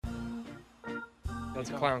That's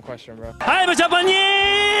a clown question, bro. So I'm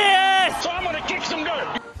gonna kick some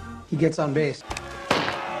dirt. He gets on base.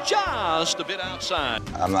 Just a bit outside.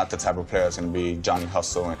 I'm not the type of player that's going to be Johnny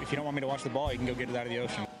Hustle. If you don't want me to watch the ball, you can go get it out of the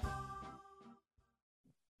ocean.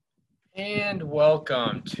 And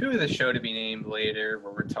welcome to the show to be named later,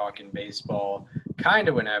 where we're talking baseball kind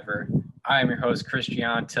of whenever. I am your host, Chris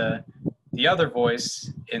Gianta. The other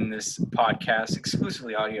voice in this podcast,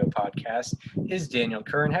 exclusively audio podcast, is Daniel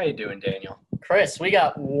Curran. How you doing, Daniel? Chris, we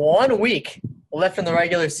got 1 week left in the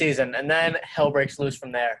regular season, and then hell breaks loose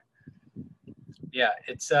from there. Yeah,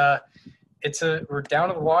 we're down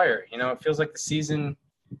to the wire. You know, it feels like the season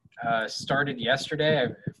started yesterday. I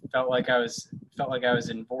felt like I was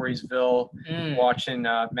in Voorheesville watching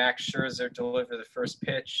Max Scherzer deliver the first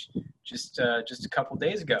pitch just a couple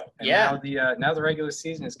days ago. And now the regular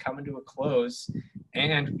season is coming to a close.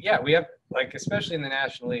 And yeah, we have, like, especially in the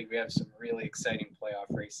National League, we have some really exciting playoff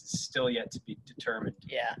races still yet to be determined.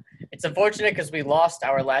 Yeah, it's unfortunate because we lost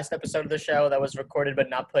our last episode of the show that was recorded but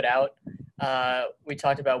not put out. We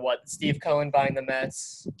talked about Steve Cohen buying the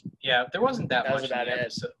Mets. Yeah, there wasn't that much was about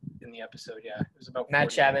in the episode. Yeah, it was about Matt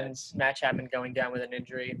Chapman going down with an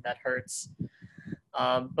injury that hurts.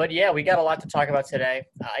 But yeah, we got a lot to talk about today.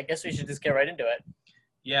 I guess we should just get right into it.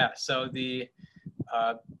 Yeah. So the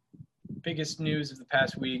biggest news of the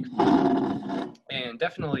past week, and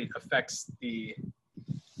definitely affects the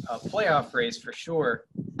playoff race for sure,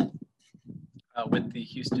 with the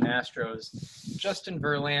Houston Astros. Justin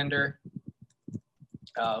Verlander,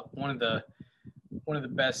 one of the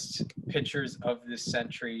best pitchers of this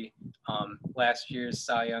century, last year's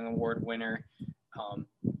Cy Young Award winner,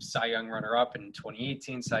 Cy Young runner-up in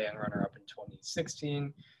 2018, Cy Young runner-up in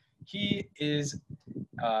 2016. He is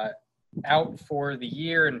out for the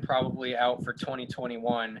year and probably out for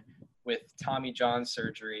 2021 with Tommy John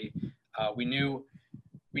surgery. We knew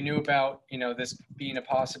about, this being a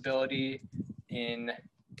possibility in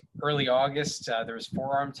early August. There was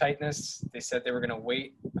forearm tightness. They said they were going to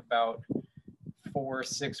wait about 4 or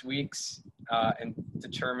 6 weeks and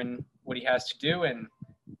determine what he has to do. And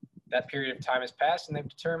that period of time has passed, and they've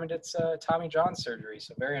determined it's Tommy John surgery.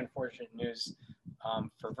 So very unfortunate news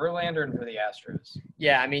for Verlander and for the Astros.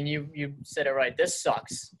 Yeah, I mean, you said it right. This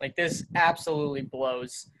sucks. Like, this absolutely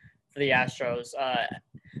blows for the Astros.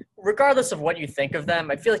 Regardless of what you think of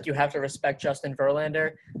them, I feel like you have to respect Justin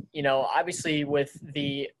Verlander. You know, obviously with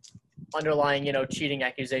the underlying, cheating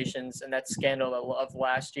accusations and that scandal of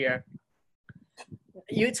last year,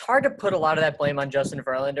 it's hard to put a lot of that blame on Justin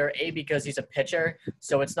Verlander, because he's a pitcher,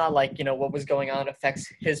 so it's not like, what was going on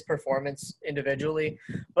affects his performance individually.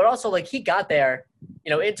 But also, like, he got there,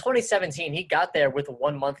 in 2017, he got there with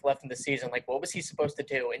 1 month left in the season. Like, what was he supposed to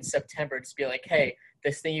do in September? Just be like, hey,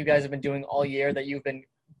 this thing you guys have been doing all year that you've been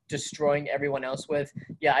destroying everyone else with,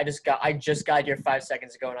 yeah, I just got here 5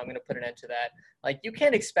 seconds ago, and I'm going to put an end to that. Like, you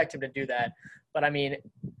can't expect him to do that. But, I mean,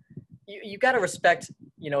 you got to respect,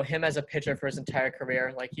 him as a pitcher for his entire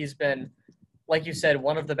career. Like, he's been, like you said,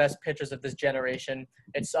 one of the best pitchers of this generation.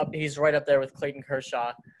 He's right up there with Clayton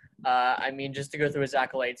Kershaw. I mean, just to go through his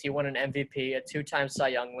accolades, he won an MVP, a 2-time Cy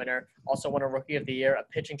Young winner, also won a Rookie of the Year, a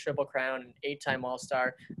pitching triple crown, an 8-time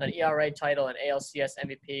All-Star, an ERA title, an ALCS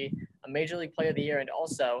MVP, a Major League Player of the Year, and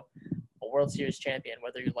also a World Series champion,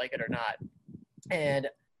 whether you like it or not. And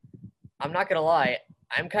I'm not going to lie,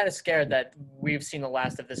 I'm kind of scared that we've seen the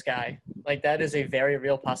last of this guy. Like, that is a very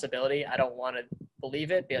real possibility. I don't want to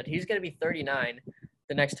believe it, but he's going to be 39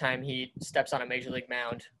 the next time he steps on a Major League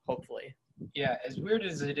mound, hopefully. Yeah, as weird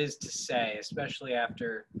as it is to say, especially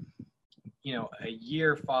after, a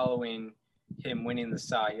year following him winning the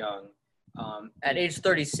Cy Young. At age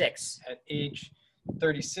 36. At age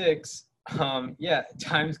 36,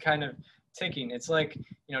 time's kind of ticking. It's like,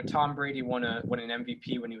 Tom Brady won an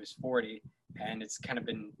MVP when he was 40, and it's kind of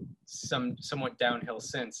been somewhat downhill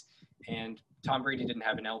since. And Tom Brady didn't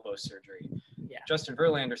have an elbow surgery. Yeah. Justin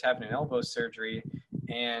Verlander's having an elbow surgery,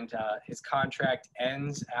 and his contract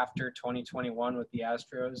ends after 2021 with the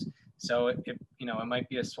Astros. So it might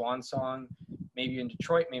be a swan song, maybe in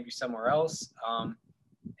Detroit, maybe somewhere else.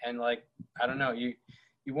 And, like, I don't know, you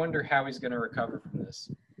wonder how he's going to recover from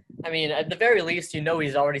this. I mean, at the very least,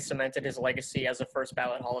 he's already cemented his legacy as a first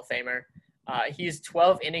ballot Hall of Famer. He's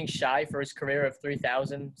 12 innings shy for his career of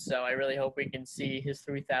 3,000, so I really hope we can see his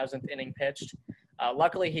 3,000th inning pitched.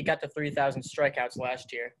 Luckily, he got to 3,000 strikeouts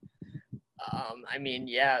last year. I mean,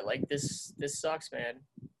 yeah, like, this sucks, man.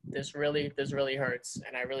 This really hurts,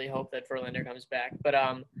 and I really hope that Verlander comes back. But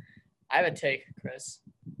I have a take, Chris.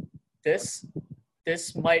 This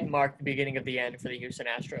might mark the beginning of the end for the Houston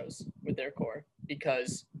Astros with their core,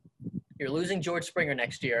 because you're losing George Springer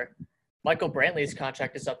next year. Michael Brantley's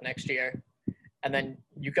contract is up next year. and then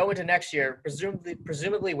you go into next year,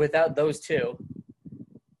 presumably without those two,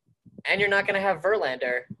 and you're not going to have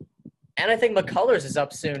Verlander. And I think McCullers is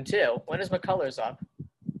up soon, too. When is McCullers up?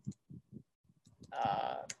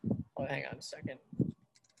 Hang on a second.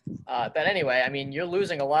 But anyway, I mean, you're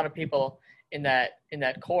losing a lot of people in that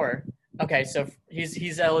core. Okay, so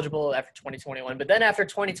he's eligible after 2021. But then after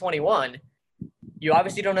 2021, you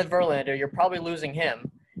obviously don't have Verlander. You're probably losing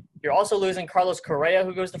him. You're also losing Carlos Correa,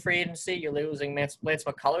 who goes to free agency. You're losing Lance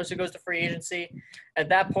McCullers, who goes to free agency. At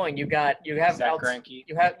that point, you have Zach Greinke.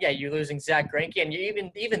 You're losing Zach Greinke, and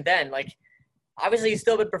you even then, like, obviously he's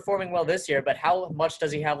still been performing well this year, but how much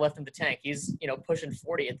does he have left in the tank? He's pushing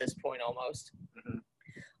 40 at this point almost. Mm-hmm.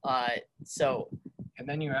 And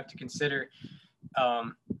then you have to consider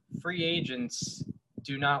free agents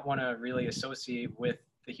do not want to really associate with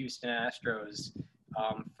the Houston Astros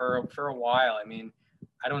for a while. I mean,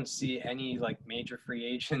 I don't see any like major free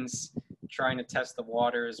agents trying to test the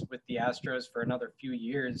waters with the Astros for another few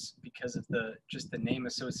years because of the name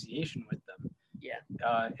association with them. Yeah.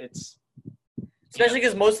 It's especially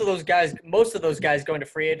because most of those guys going to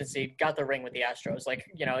free agency got the ring with the Astros. Like,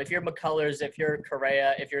 if you're McCullers, if you're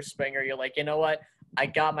Correa, if you're Springer, you're like, you know what? I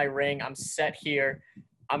got my ring. I'm set here.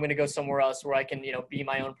 I'm going to go somewhere else where I can, be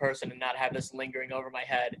my own person and not have this lingering over my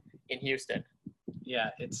head in Houston. Yeah,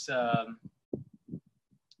 it's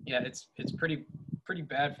pretty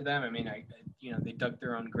bad for them. I mean, they dug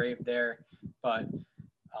their own grave there, but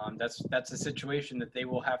that's a situation that they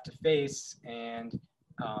will have to face, and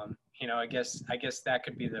I guess that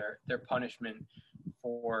could be their punishment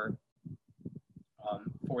for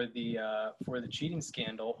the cheating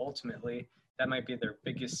scandal. Ultimately, that might be their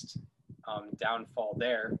biggest downfall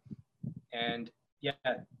there. And yeah,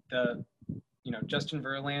 Justin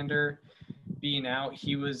Verlander being out,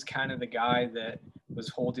 he was kind of the guy that was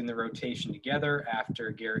holding the rotation together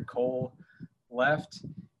after Garrett Cole left.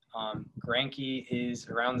 Greinke is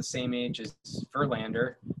around the same age as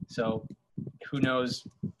Verlander, so who knows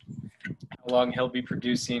how long he'll be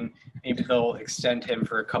producing. Maybe they'll extend him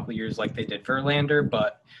for a couple years like they did Verlander,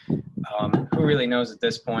 but who really knows at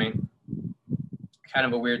this point? Kind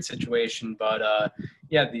of a weird situation, but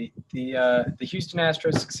the Houston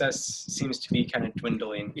Astros success seems to be kind of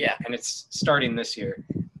dwindling. Yeah, and it's starting this year.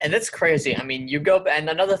 And that's crazy. I mean, and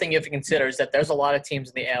another thing you have to consider is that there's a lot of teams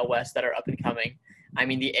in the AL West that are up and coming. I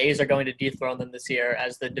mean, the A's are going to dethrone them this year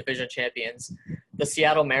as the division champions. The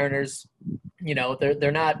Seattle Mariners,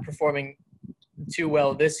 they're not performing too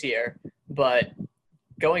well this year, but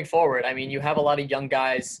going forward, I mean, you have a lot of young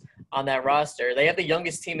guys on that roster. They have the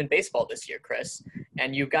youngest team in baseball this year, Chris.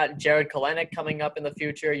 And you've got Jared Kelenic coming up in the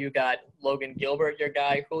future. You got Logan Gilbert, your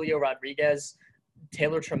guy, Julio Rodriguez,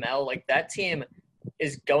 Taylor Trammell. Like, that team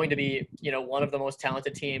is going to be, one of the most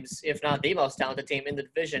talented teams, if not the most talented team in the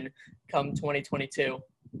division come 2022,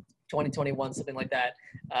 2021, something like that.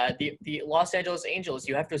 The Los Angeles Angels,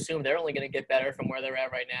 you have to assume they're only going to get better from where they're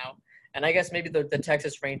at right now. And I guess maybe the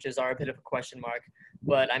Texas Rangers are a bit of a question mark.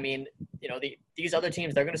 But, I mean, these other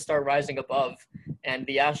teams, they're going to start rising above, and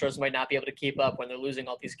the Astros might not be able to keep up when they're losing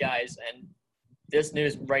all these guys. And this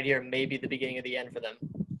news right here may be the beginning of the end for them.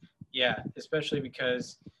 Yeah, especially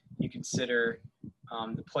because you consider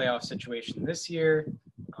the playoff situation this year.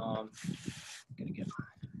 Gonna get my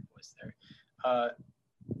voice there.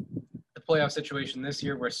 The playoff situation this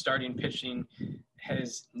year, where starting pitching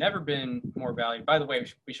has never been more valued. By the way,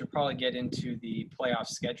 we should probably get into the playoff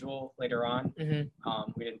schedule later on.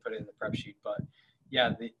 Mm-hmm. We didn't put it in the prep sheet, but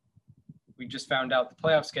yeah, we just found out the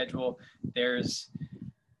playoff schedule. There's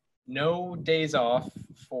no days off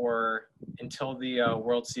until the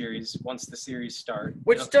World Series once the series start.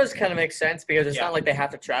 Which does kind of make sense because it's not like they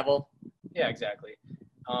have to travel. Yeah, exactly.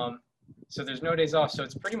 So there's no days off. So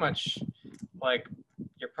it's pretty much like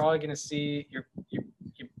you're probably going to see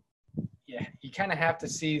you kind of have to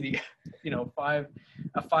see the,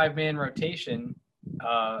 a 5-man rotation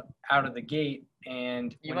out of the gate.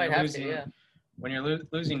 And you might have to, yeah. When you're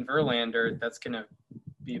losing Verlander, that's going to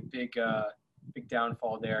be a big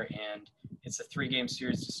downfall there. And it's a 3-game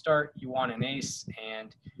series to start. You want an ace,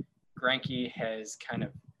 and Greinke has kind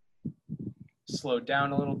of slowed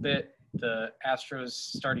down a little bit. The Astros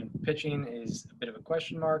starting pitching is a bit of a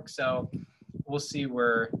question mark. So we'll see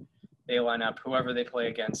where they line up. Whoever they play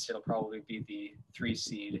against, it'll probably be the 3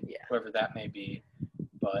 seed, whoever that may be.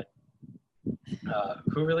 But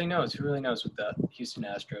who really knows? Who really knows with the Houston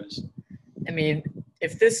Astros? I mean,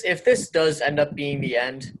 if this does end up being the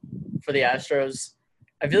end for the Astros,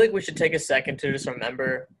 I feel like we should take a second to just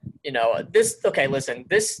remember, this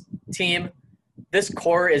team, this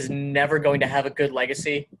core is never going to have a good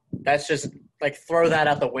legacy. That's just, throw that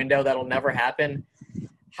out the window. That'll never happen.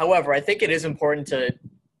 However, I think it is important to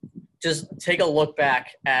just take a look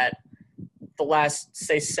back at the last,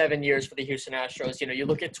 say, 7 years for the Houston Astros. You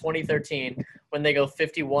look at 2013 when they go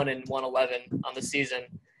 51-111 on the season.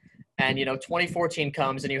 And, 2014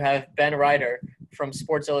 comes and you have Ben Ryder from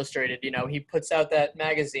Sports Illustrated. He puts out that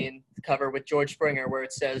magazine cover with George Springer where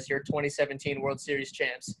it says you're 2017 World Series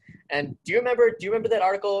champs. And do you remember that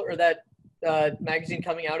article or that magazine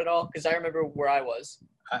coming out at all? Because I remember where I was.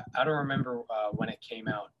 I don't remember when it came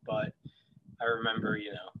out, but I remember,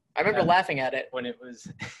 I remember laughing at it. when it was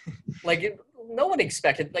No one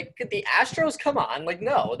expected, the Astros, come on.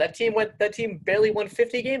 No, that team barely won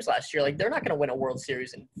 50 games last year. They're not going to win a World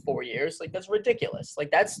Series in 4 years. That's ridiculous.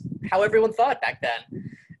 That's how everyone thought back then.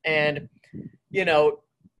 And,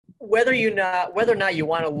 whether or not you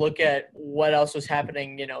want to look at what else was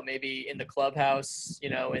happening, maybe in the clubhouse,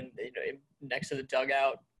 next to the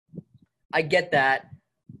dugout, I get that.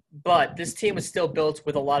 But this team was still built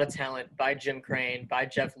with a lot of talent by Jim Crane, by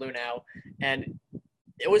Jeff Luhnow, and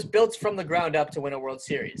it was built from the ground up to win a World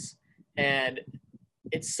Series. And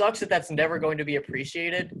it sucks that that's never going to be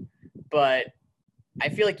appreciated, but I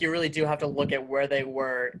feel like you really do have to look at where they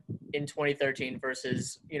were in 2013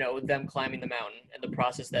 versus, them climbing the mountain and the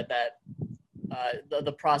process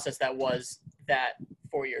the process that was that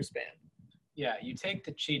 4-year span. Yeah, you take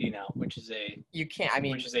the cheating out, which is a big thing.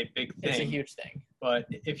 It's a huge thing. But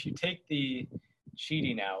if you take the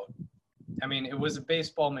cheating out, it was a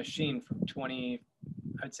baseball machine from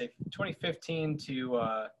 2015 to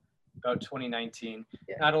about 2019.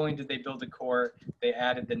 Yeah. Not only did they build a core, they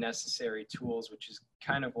added the necessary tools, which is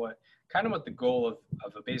kind of what the goal of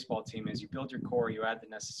a baseball team is. You build your core, you add the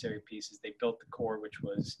necessary pieces. They built the core, which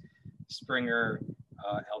was Springer,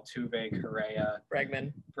 Altuve, Correa,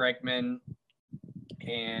 Bregman,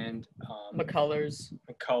 and McCullers.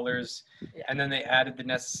 Yeah. And then they added the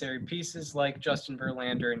necessary pieces like Justin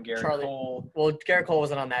Verlander and Garrett Cole. Well, Garrett Cole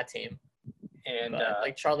wasn't on that team. And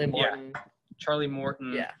Charlie Morton. Yeah, Charlie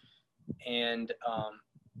Morton. Yeah. And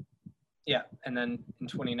and then in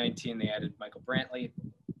 2019 they added Michael Brantley.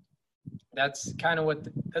 That's kind of what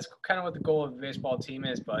the goal of a baseball team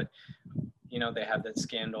is, but they have that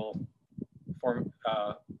scandal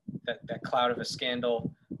that cloud of a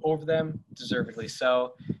scandal over them, deservedly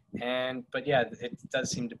so. But it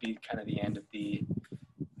does seem to be kind of the end of the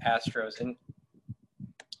Astros. And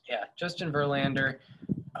Justin Verlander,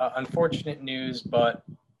 unfortunate news, but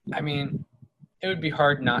it would be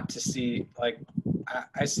hard not to see.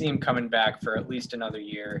 I see him coming back for at least another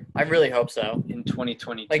year. I really hope so. In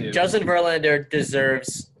 2022. Justin Verlander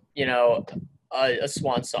deserves, a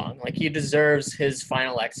swan song. He deserves his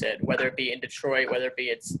final exit, whether it be in Detroit, whether it be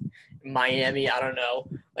it's Miami, I don't know.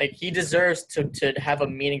 He deserves to have a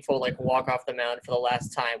meaningful walk off the mound for the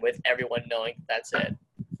last time with everyone knowing that's it.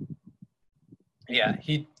 Yeah,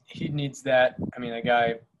 he needs that. A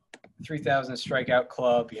guy, 3,000 strikeout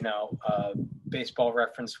club, baseball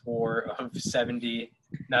reference WAR of 70.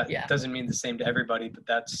 Doesn't mean the same to everybody, but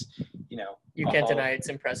that's, you can't deny it's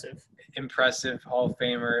impressive. Impressive Hall of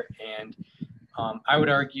Famer. And I would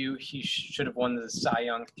argue he should have won the Cy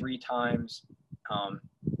Young 3 times.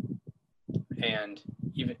 And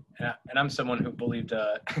I'm someone who believed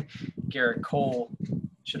Garrett Cole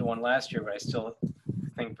should have won last year, but I still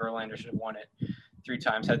think Verlander should have won it 3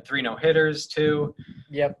 times. Had 3 no-hitters too.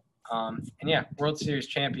 Yep. World Series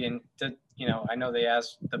champion. I know they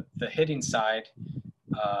asked the hitting side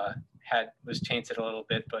was tainted a little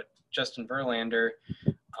bit, but Justin Verlander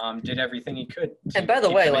did everything he could. And by the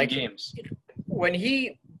way, games. When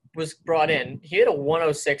he was brought in, he had a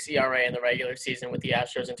 1.06 ERA in the regular season with the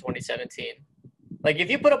Astros in 2017. If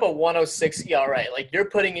you put up a 1.06 ERA, you're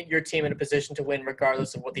putting your team in a position to win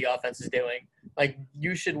regardless of what the offense is doing.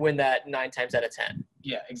 You should win that 9 times out of 10.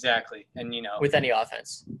 Yeah, exactly. And, with any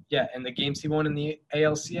offense. Yeah, and the games he won in the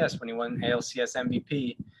ALCS, when he won ALCS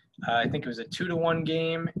MVP, I think it was a 2-1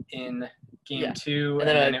 game in Game 2. And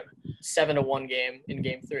then a 7-1 game in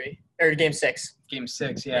Game 3. Or Game 6. Game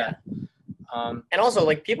 6, yeah. And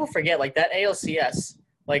also, people forget, that ALCS,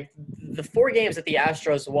 the 4 games that the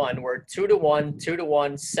Astros won were 2-1,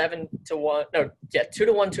 2-1, 7-1. No, yeah,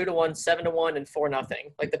 2-1, 2-1, 7-1, and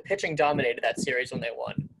 4-0. The pitching dominated that series when they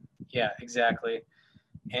won. Yeah, exactly.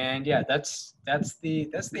 And that's the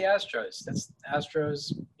Astros. That's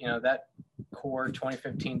Astros. That core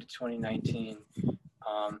 2015 to 2019.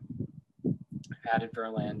 Added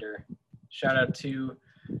Verlander. Shout out to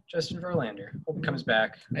Justin Verlander. Hope he comes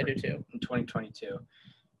back. I do too. In 2022.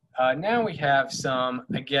 Now we have some,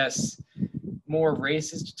 I guess, more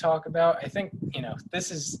races to talk about. I think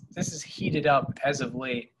this is heated up as of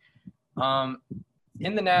late.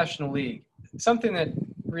 In the National League, something that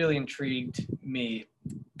really intrigued me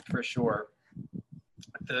for sure.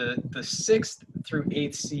 The 6th through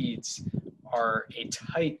 8th seeds are a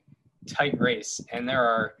tight race, and there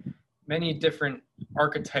are many different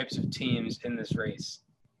archetypes of teams in this race.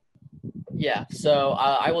 Yeah, so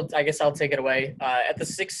I guess I'll take it away. At the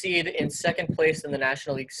 6th seed in second place in the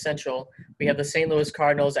National League Central, we have the St. Louis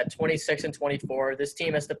Cardinals at 26 and 24. This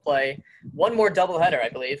team has to play one more doubleheader, I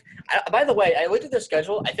believe. By the way, I looked at their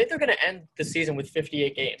schedule. I think they're going to end the season with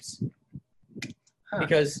 58 games. Huh.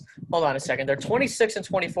 Because, hold on a second, they're 26 and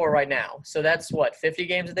 24 right now. So that's, 50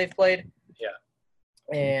 games that they've played?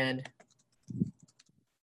 Yeah. And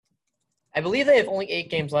I believe they have only 8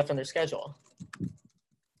 games left on their schedule.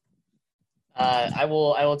 I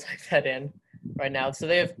will type that in right now. So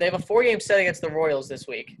they have a 4-game set against the Royals this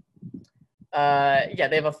week. They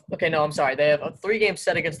have a 3-game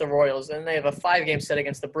set against the Royals, and they have a 5-game set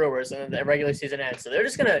against the Brewers, and then the regular season ends. So they're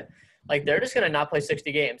just gonna not play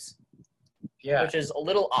 60 games. Yeah. Which is a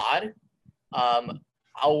little odd.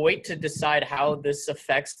 I'll wait to decide how this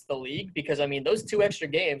affects the league because I mean those 2 extra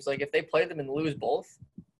games, like if they play them and lose both,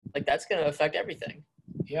 like that's gonna affect everything.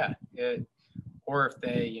 Yeah. Or if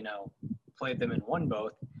they, played them and won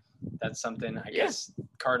both, that's something I guess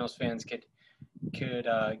Cardinals fans could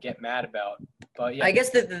get mad about. But yeah, I guess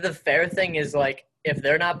the fair thing is like if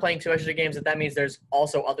they're not playing 2 extra games, that means there's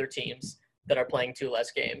also other teams that are playing 2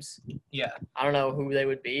 less games. Yeah. I don't know who they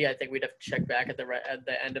would be. I think we'd have to check back at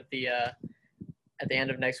the end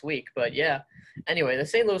of next week. But yeah. Anyway, the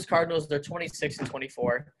St. Louis Cardinals, they're 26 and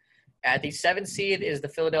 24. At the 7th seed is the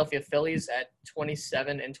Philadelphia Phillies at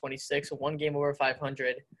 27 and 26, 1 game over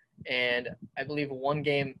 500. And I believe 1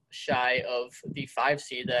 game shy of the 5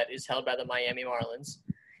 seed that is held by the Miami Marlins.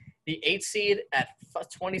 The 8th seed at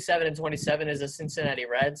 27 and 27 is the Cincinnati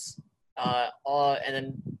Reds. And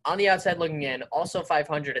then on the outside looking in, also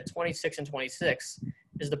 500 at 26 and 26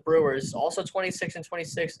 is the Brewers. Also 26 and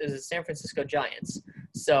 26 is the San Francisco Giants.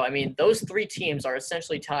 So, I mean, those 3 teams are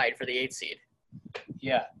essentially tied for the 8th seed.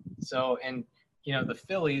 Yeah. So, and, the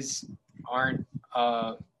Phillies aren't,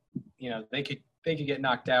 they could get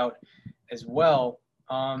knocked out as well.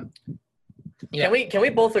 Yeah. Can we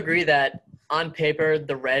both agree that on paper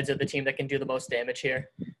the Reds are the team that can do the most damage here?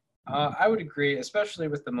 I would agree, especially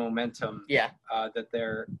with the momentum. Yeah. That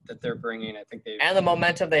they're bringing. I think and the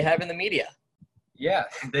momentum they have in the media. Yeah.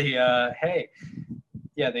 They've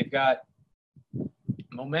got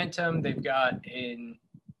momentum. They've got an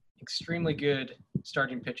extremely good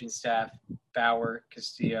starting pitching staff: Bauer,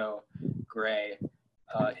 Castillo, Gray,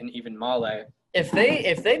 and even Male. If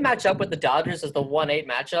they match up with the Dodgers as the 1-8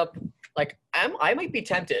 matchup, like I might be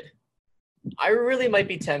tempted. I really might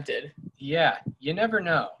be tempted. Yeah, you never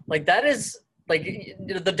know. Like that is like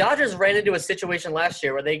the Dodgers ran into a situation last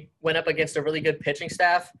year where they went up against a really good pitching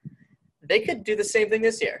staff. They could do the same thing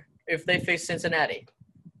this year if they face Cincinnati.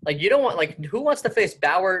 Like you don't want who wants to face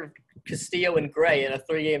Bauer, Castillo, and Gray in a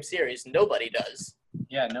 3-game series? Nobody does.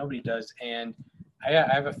 Yeah, nobody does. And I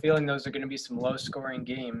have a feeling those are going to be some low-scoring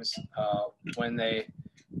games when they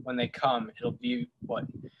come. It'll be what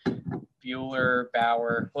Buehler,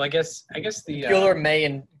 Bauer. Well, I guess the Buehler, May,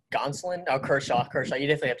 and Gonsolin. Oh, Kershaw. You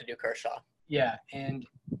definitely have to do Kershaw. Yeah, and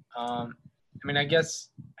I guess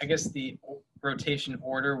the rotation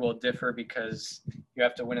order will differ because you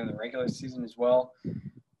have to win in the regular season as well.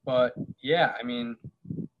 But yeah, I mean,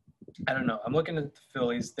 I don't know. I'm looking at the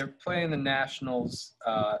Phillies. They're playing the Nationals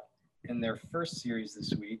in their first series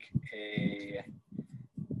this week.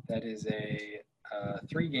 That is a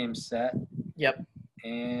 3-game set. Yep.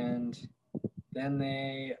 And then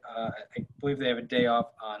they, I believe they have a day off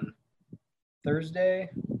on Thursday.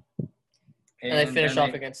 And they finish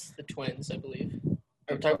off against the Twins, I believe.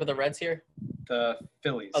 Are we talking about the Reds here? The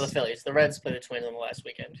Phillies. Oh, the Phillies. The Reds play the Twins on the last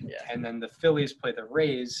weekend. Yeah. And then the Phillies play the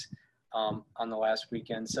Rays on the last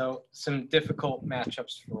weekend. So some difficult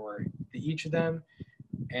matchups for each of them.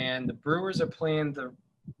 And the Brewers are playing the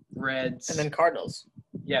Reds. And then Cardinals.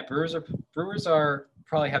 Yeah, Brewers are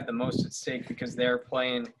probably have the most at stake because they're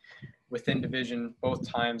playing within division both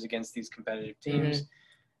times against these competitive teams.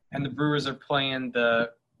 Mm-hmm. And the Brewers are playing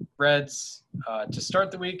the Reds to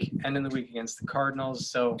start the week and in the week against the Cardinals.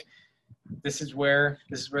 So this is where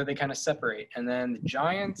they kind of separate. And then the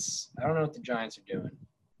Giants, I don't know what the Giants are doing.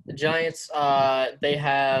 The Giants, they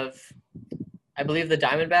have, I believe, the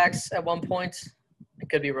Diamondbacks at one point. I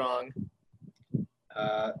could be wrong.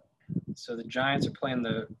 So the Giants are playing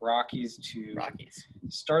the Rockies to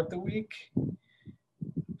start the week.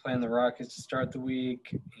 And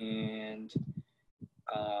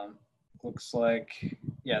looks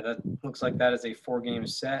like that is a 4-game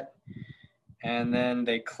set. And then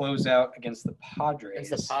they close out against the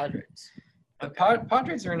Padres. The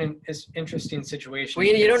Padres are in an interesting situation.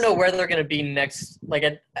 You don't know where they're going to be next.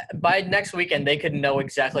 Like by next weekend, they could know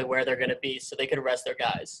exactly where they're going to be, so they could rest their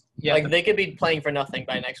guys. Yeah, like they could be playing for nothing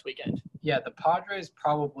by next weekend. Yeah, the Padres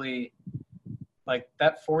probably like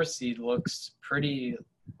that 4 seed looks pretty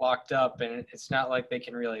locked up, and it's not like they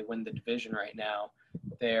can really win the division right now.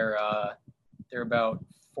 They're about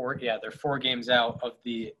 4. Yeah, they're 4 games out of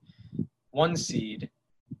the 1 seed.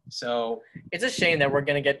 So it's a shame that we're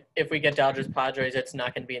going to get, if we get Dodgers Padres, it's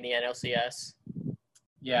not going to be in the NLCS.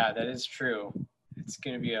 Yeah, that is true. It's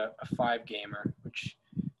going to be a 5-gamer, which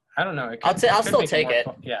I don't know. I'll still take it.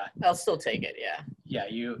 Yeah. I'll still take it. Yeah. Yeah,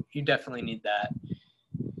 you definitely need that.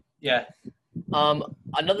 Yeah.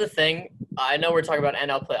 Another thing, I know we're talking about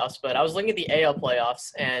NL playoffs, but I was looking at the AL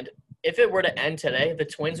playoffs, and if it were to end today, the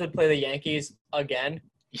Twins would play the Yankees again.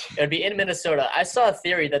 It would be in Minnesota. I saw a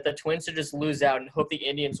theory that the Twins should just lose out and hope the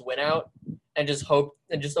Indians win out and just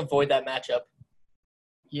avoid that matchup.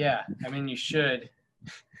 Yeah, I mean, you should.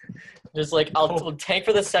 Just like, I'll tank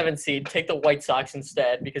for the 7th seed, take the White Sox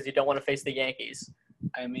instead because you don't want to face the Yankees.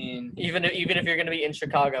 I mean, even if you're going to be in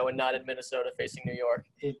Chicago and not in Minnesota facing New York.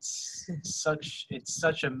 It's such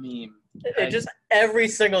a meme. It just every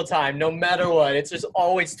single time, no matter what, it's just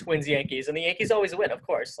always Twins Yankees, and the Yankees always win, of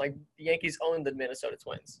course. Like the Yankees own the Minnesota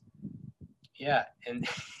Twins. Yeah, and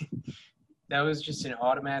that was just an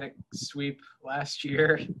automatic sweep last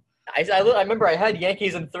year. I remember I had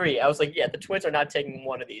Yankees in 3. I was like, yeah, the Twins are not taking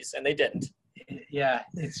one of these, and they didn't. Yeah,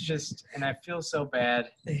 it's just, and I feel so bad.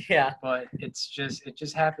 Yeah, but it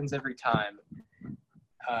just happens every time.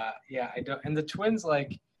 Yeah, I don't. And the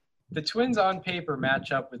Twins on paper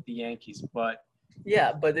match up with the Yankees, but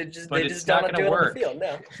yeah, but they just don't do it work. on the field.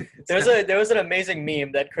 No, there was an amazing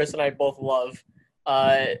meme that Chris and I both love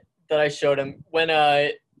that I showed him when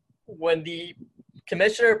the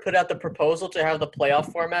commissioner put out the proposal to have the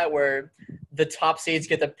playoff format where the top seeds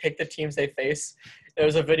get to pick the teams they face. There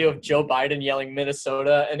was a video of Joe Biden yelling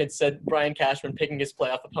Minnesota, and it said Brian Cashman picking his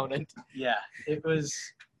playoff opponent. Yeah, it was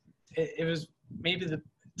maybe the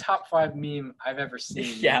top 5 meme I've ever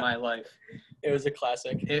seen in my life. It was a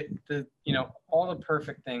classic. All the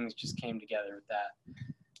perfect things just came together with that.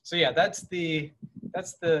 So yeah, that's the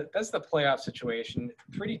playoff situation.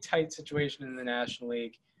 Pretty tight situation in the National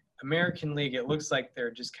League. American League, it looks like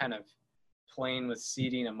they're just kind of playing with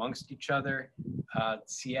seeding amongst each other.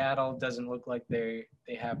 Seattle doesn't look like they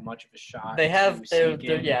have much of a shot.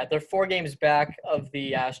 They're 4 games back of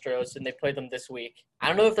the Astros, and they played them this week. I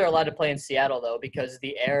don't know if they're allowed to play in Seattle though, because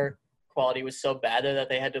the air quality was so bad there that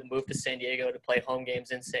they had to move to San Diego to play home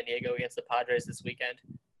games in San Diego against the Padres this weekend.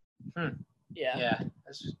 Yeah,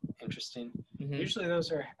 that's interesting. Mm-hmm. Usually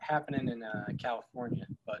those are happening in California,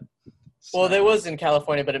 but. Well, there was in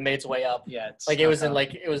California, but it made its way up. Yeah,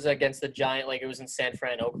 it was against the Giant, like it was in San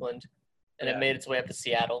Fran, Oakland, and it made its way up to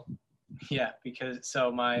Seattle. Yeah, because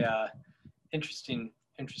my interesting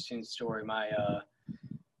story. My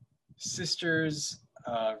sister's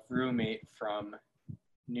roommate from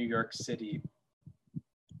New York City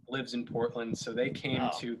lives in Portland, so they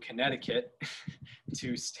came to Connecticut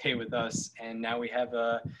to stay with us, and now we have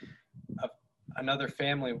another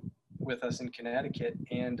family with us in Connecticut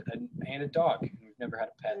and a dog. We've never had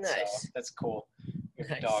a pet, nice. So that's cool. We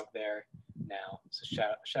have a dog there now, so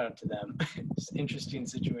shout out to them. It's an interesting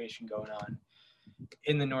situation going on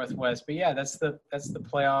in the Northwest, but yeah, that's the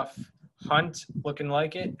playoff hunt looking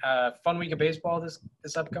like it. Fun week of baseball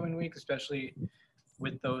this upcoming week, especially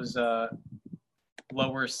with those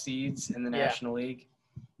lower seeds in the National League.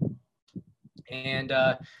 And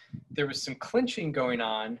there was some clinching going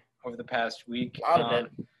on over the past week. A lot of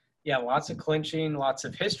it. Yeah, lots of clinching, lots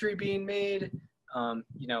of history being made.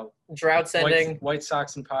 Droughts ending. White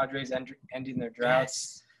Sox and Padres ending their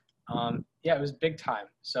droughts. Yes. Yeah, it was big time.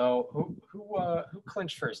 So who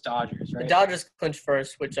clinched first? Dodgers, right? The Dodgers clinched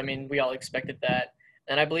first, which I mean we all expected that.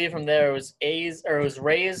 And I believe from there it was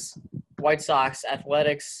Rays, White Sox,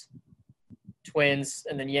 Athletics, Twins,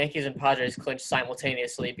 and then Yankees and Padres clinched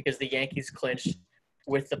simultaneously because the Yankees clinched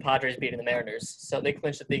with the Padres beating the Mariners. So they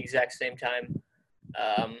clinched at the exact same time.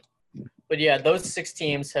 But yeah, those 6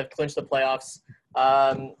 teams have clinched the playoffs.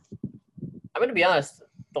 I'm going to be honest.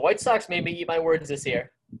 The White Sox made me eat my words this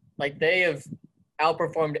year. Like, they have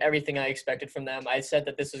outperformed everything I expected from them. I said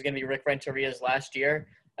that this was going to be Rick Renteria's last year.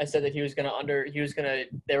 I said that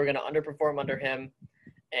they were going to underperform under him,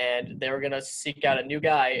 and they were going to seek out a new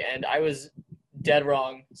guy. And I was dead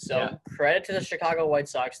wrong. So credit to the Chicago White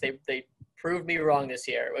Sox. They proved me wrong this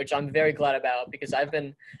year, which I'm very glad about because I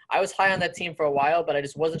was high on that team for a while, but I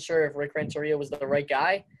just wasn't sure if Rick Renteria was the right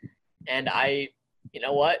guy. And you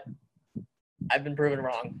know what? I've been proven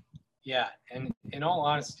wrong. Yeah, and in all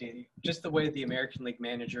honesty, just the way the American League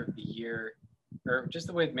Manager of the Year, or just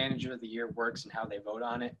the way the Manager of the Year works and how they vote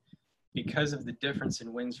on it, because of the difference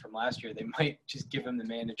in wins from last year, they might just give him the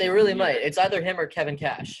Manager. They really might. It's either him or Kevin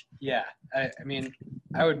Cash. Yeah, I mean,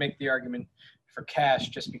 I would make the argument for Cash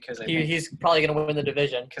just because He's probably going to win the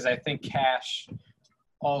division. Because I think Cash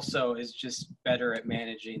also is just better at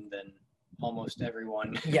managing than almost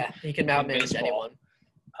everyone. Yeah, he can outmanage baseball.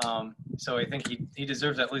 anyone. So I think he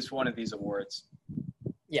deserves at least one of these awards.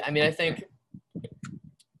 Yeah, I mean, I think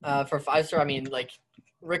for 5-star, I mean, like,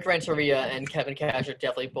 Rick Renteria and Kevin Cash are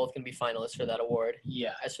definitely both going to be finalists for that award.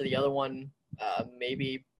 Yeah. As for the other one,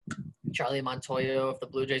 maybe Charlie Montoyo if the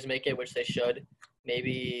Blue Jays make it, which they should.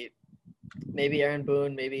 Maybe Aaron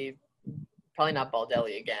Boone, probably not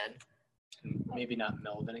Baldelli again. Maybe not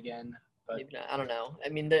Melvin again. But Maybe not, I don't know. I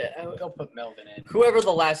mean, they'll put Melvin in. whoever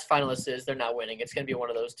the last finalist is, they're not winning. It's going to be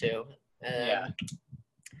one of those two. Yeah.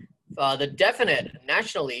 The definite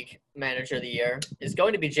National League Manager of the Year is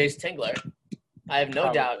going to be Jace Tingler. I have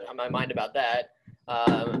no doubt on my mind about that.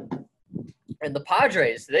 And the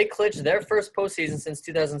Padres, they clinched their first postseason since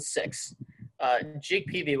 2006. Jake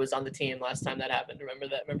Peavy was on the team last time that happened. Remember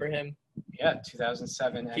that? Remember him? Yeah,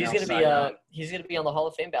 2007. He's NL gonna Cy be Young. he's gonna be on the Hall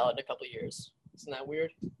of Fame ballot in a couple of years. Isn't that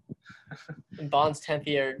weird? In Bond's 10th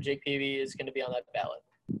year, Jake Peavy is gonna be on that ballot.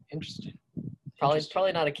 Interesting.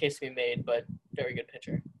 Probably not a case to be made, but very good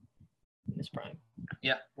pitcher in his prime.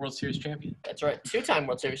 Yeah, World Series champion. That's right, 2-time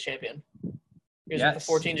World Series champion. He was with the Yes.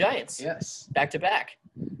 14 Giants, Yes. back to back.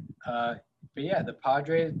 But yeah, the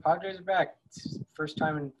Padres are back. It's first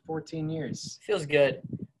time in 14 years. Feels good.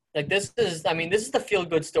 Like this is the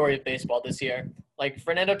feel-good story of baseball this year. Like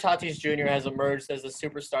Fernando Tatis Jr. has emerged as the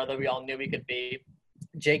superstar that we all knew he could be.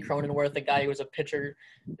 Jake Cronenworth, a guy who was a pitcher,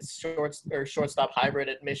 shortstop hybrid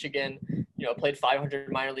at Michigan, played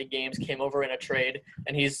 500 minor league games, came over in a trade,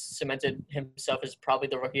 and he's cemented himself as probably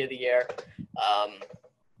the rookie of the year.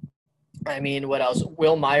 I mean, what else?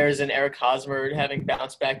 Will Myers and Eric Hosmer having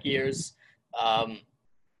bounce-back years. Dinelson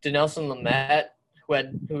Lamet,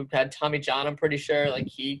 who had Tommy John, I'm pretty sure, like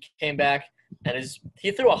he came back and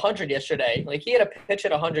he threw 100 yesterday. Like he had a pitch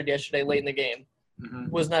at 100 yesterday late in the game.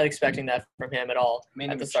 Mm-hmm. Was not expecting that from him at all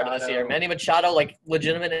Manny at the start of this year. Machado. Manny Machado, like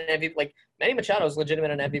legitimate MVP, like Manny Machado is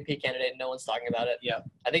legitimate an MVP candidate. No one's talking about it. Yeah.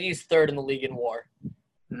 I think he's third in the league in WAR.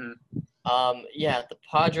 Mhm. Yeah, the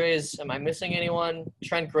Padres. Am I missing anyone?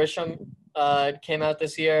 Trent Grisham came out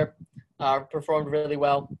this year, performed really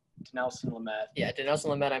well. Dinelson Lamet. Yeah, Dinelson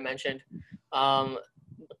Lamet I mentioned.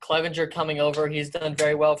 Clevenger coming over. He's done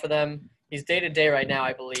very well for them. He's day-to-day right now,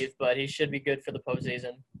 I believe, but he should be good for the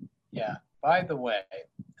postseason. Yeah. By the way,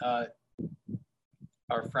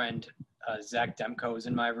 our friend Zach Demko was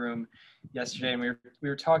in my room yesterday, and we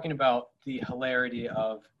were talking about the hilarity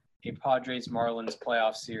of a Padres Marlins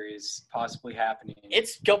playoff series possibly happening.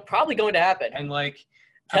 It's probably going to happen. And like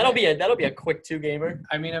That'll be a quick 2-gamer.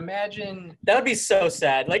 I mean, imagine. That would be so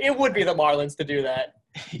sad. Like it would be the Marlins to do that.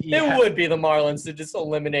 Yeah. It would be the Marlins to just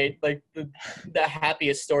eliminate like the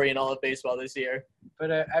happiest story in all of baseball this year.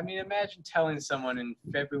 But I mean, imagine telling someone in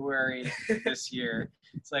February this year,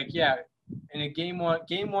 it's like, yeah, in a game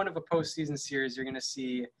one of a postseason series, you're going to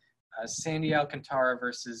see Sandy Alcantara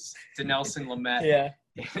versus Dinelson Lamet. Yeah.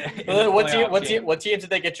 What teams did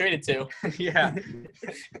they get traded to? Yeah.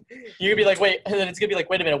 You could be like, wait, and then it's gonna be like,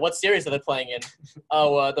 wait a minute, what series are they playing in?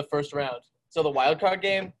 Oh, the first round. So the wild card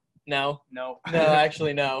game? No. No. No,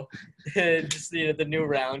 actually no. Just the new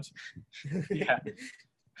round. Yeah.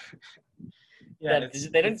 Yeah, it's-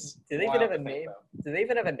 they didn't. it's Do they even wild have a to think name? about. Do they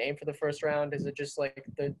even have a name for the first round? Is it just like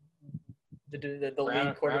the league Round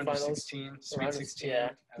of quarterfinals? 16, Sweet Round of- 16. yeah.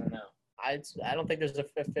 I don't know. I don't think there's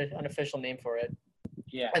an official name for it.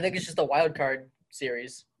 Yeah. I think it's just a wild card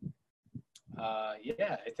series.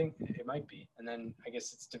 Yeah, I think it might be. And then I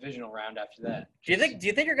guess it's divisional round after that. Do you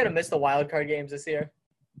think you're gonna miss the wild card games this year?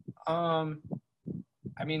 I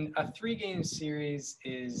mean, a 3-game series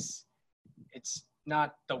it's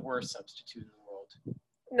not the worst substitute in the world.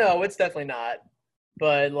 No, it's definitely not.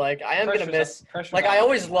 But like I am gonna miss. Pressure's Like on. I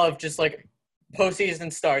always love just like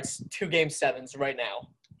postseason starts 2-game 7s right now.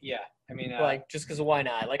 Yeah, I mean, Like just because why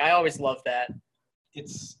not? Like I always love that.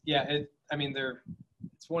 it's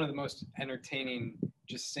one of the most entertaining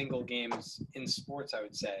just single games in sports, I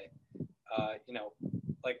would say.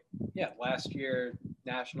 Last year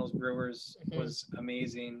Nationals Brewers Mhm. was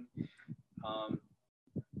amazing.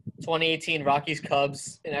 2018 Rockies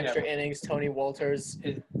Cubs in extra Yeah. innings. Tony Walters.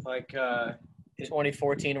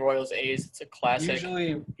 2014 Royals A's. It's a classic.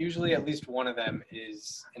 Usually at least one of them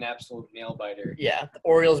is an absolute nail biter. Yeah, the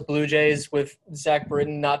Orioles Blue Jays with Zach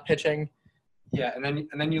Britton not pitching. Yeah, and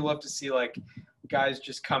then you love to see like guys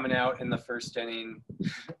just coming out in the first inning.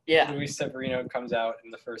 Yeah. Luis Severino comes out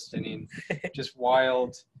in the first inning. Just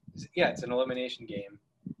wild. Yeah, it's an elimination game.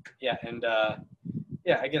 Yeah, and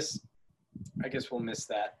I guess we'll miss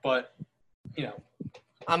that. But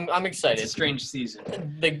I'm it's a excited. strange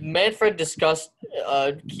season. The Manfred discussed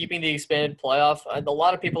keeping the expanded playoff. A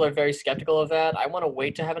lot of people are very skeptical of that. I want to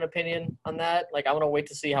wait to have an opinion on that. Like, I want to wait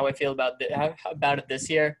to see how I feel about it this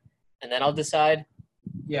year, and then I'll decide.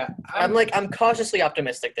 Yeah, I'm cautiously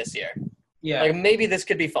optimistic this year. yeah. Like, maybe this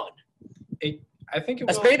could be fun. I think it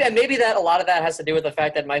will. Maybe that a lot of that has to do with the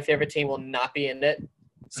fact that my favorite team will not be in it,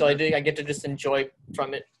 so I get to just enjoy it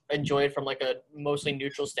from like a mostly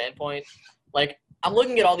neutral standpoint. Like, I'm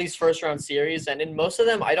looking at all these first round series, and in most of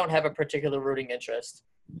them, I don't have a particular rooting interest.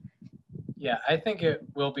 Yeah, I think it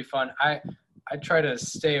will be fun. I try to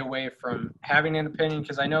stay away from having an opinion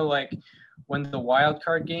because I know, like, when the wild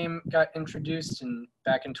card game got introduced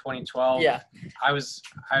back in 2012, Yeah, I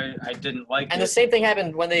didn't like it. and the same thing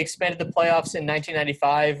happened when they expanded the playoffs in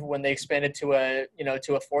 1995. When they expanded to a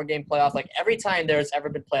 4-game playoff, like every time there's ever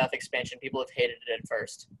been playoff expansion, people have hated it at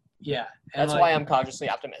first. Yeah, and That's why I'm cautiously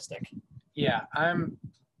optimistic. Yeah, I'm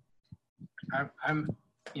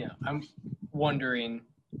wondering,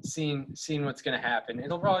 seeing what's going to happen.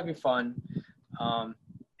 It'll probably be fun.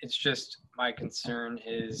 It's just my concern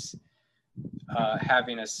is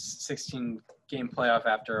having a 16-game playoff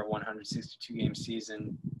after a 162-game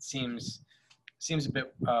season seems a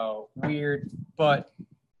bit weird, but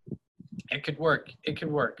it could work.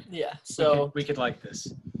 Yeah. So we could like this.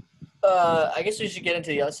 I guess we should get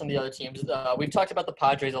into some of the other teams. We've talked about the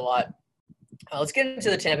Padres a lot. Let's get into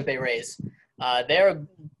the Tampa Bay Rays. They're,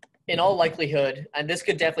 in all likelihood, and this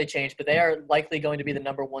could definitely change, but they are likely going to be the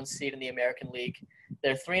number 1 seed in the American League.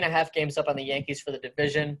 They're 3.5 games up on the Yankees for the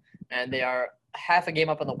division, and they are half a game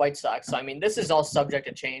up on the White Sox. So, I mean, this is all subject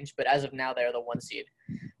to change, but as of now, they're the 1 seed.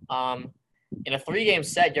 In a 3-game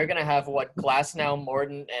set, you're going to have, Glasnow,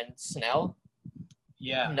 Morton, and Snell?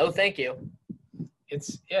 Yeah. No, thank you. It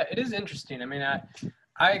is interesting. I mean,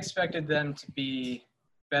 I expected them to be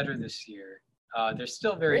better this year. They're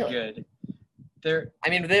still very Really? good.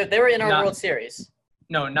 They were in our World Series.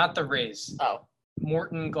 No, not the Rays. Oh.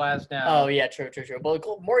 Morton, Glasnow. Oh, yeah, true. Well,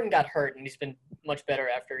 Morton got hurt, and he's been much better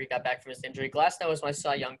after he got back from his injury. Glasnow was my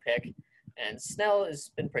Cy Young pick, and Snell has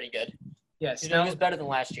been pretty good. Yeah, He was better than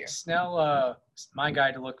last year. Snell, my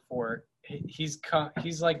guy to look for. He's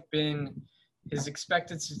been his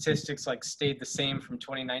expected statistics stayed the same from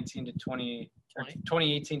 2019 to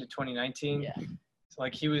 2018 to 2019. Yeah. So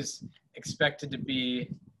he was expected to be,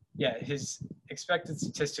 his expected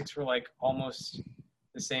statistics were almost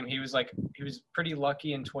the same. He was pretty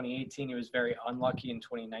lucky in 2018. He was very unlucky in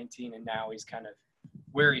 2019, and now he's kind of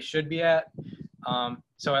where he should be at.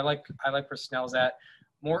 So I like where Snell's at.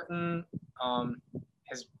 Morton,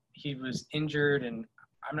 he was injured, and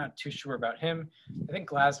I'm not too sure about him. I think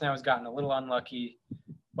Glasnow has gotten a little unlucky,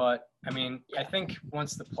 but I mean, I think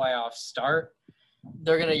once the playoffs start,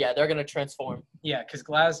 they're gonna transform. Yeah, because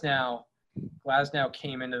Glasnow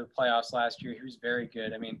came into the playoffs last year. He was very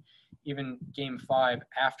good. I mean, even Game 5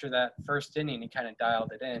 after that first inning, he kind of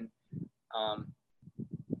dialed it in.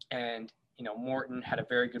 And Morton had a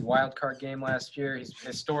very good wild card game last year. He's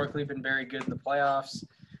historically been very good in the playoffs,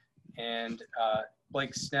 and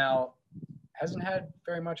Blake Snell hasn't had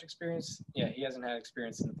very much experience. Yeah, he hasn't had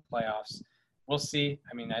experience in the playoffs. We'll see.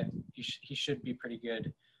 I mean, he should be pretty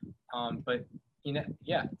good. But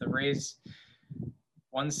the Rays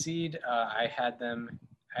 1 seed. I had them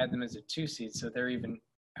as a 2 seed, so they're even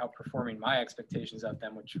outperforming my expectations of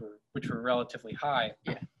them, which were relatively high.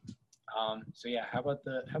 Yeah. How about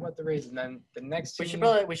the Rays? And then the next team.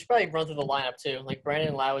 We should probably run through the lineup too.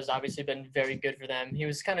 Brandon Lau has obviously been very good for them. He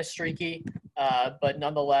was kind of streaky, but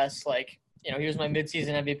nonetheless, he was my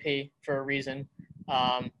midseason MVP for a reason.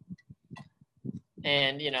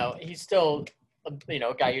 And he's still a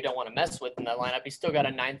guy you don't want to mess with in that lineup. He's still got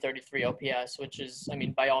a 933 OPS, which is,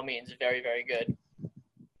 by all means, very, very good.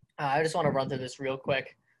 I just want to run through this real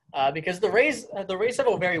quick. Because the Rays have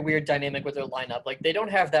a very weird dynamic with their lineup. They don't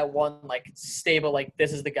have that one stable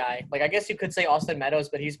this is the guy. I guess you could say Austin Meadows,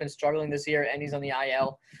 but he's been struggling this year and he's on the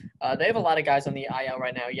IL. They have a lot of guys on the IL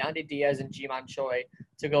right now. Yandy Diaz and Ji-Man Choi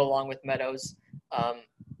to go along with Meadows.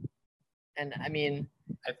 And I mean,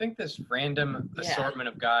 I think this random assortment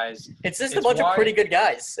of guys. It's just a bunch of pretty good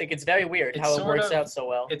guys. It's very weird how it works out so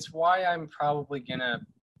well. It's why I'm probably gonna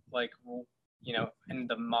in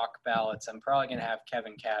the mock ballots, I'm probably going to have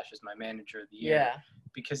Kevin Cash as my manager of the year. Yeah.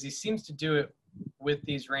 Because he seems to do it with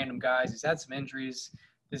these random guys. He's had some injuries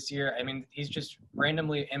this year. I mean, he's just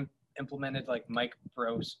randomly implemented Mike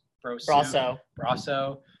Brasso,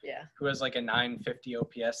 Yeah. who has like a 950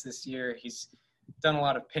 OPS this year. He's done a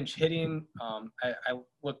lot of pinch hitting. I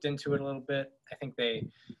looked into it a little bit. I think they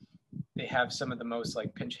have some of the most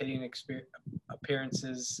like pinch hitting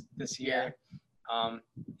appearances this year.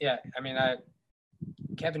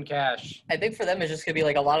 Kevin Cash. I think for them, it's just going to be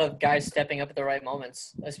like a lot of guys stepping up at the right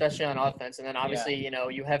moments, especially on offense. And then obviously,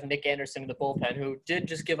 you have Nick Anderson in the bullpen, who did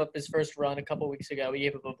just give up his first run a couple weeks ago. He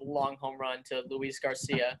gave up a long home run to Luis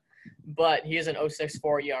Garcia, but he is an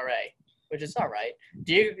 0.64 ERA, which is all right.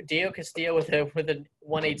 Diego Castillo with a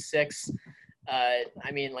 1.86.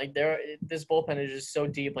 This bullpen is just so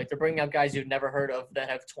deep. Like, they're bringing up guys you've never heard of that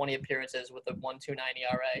have 20 appearances with a 1.29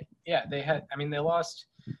 ERA. Yeah, they lost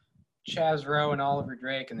Chaz Rowe and Oliver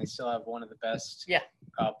Drake, and they still have one of the best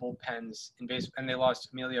bullpens in base. And they lost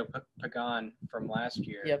Emilio Pagan from last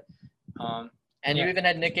year. Yep. You even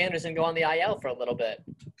had Nick Anderson go on the IL for a little bit.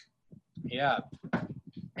 Yeah.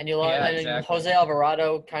 And exactly. Jose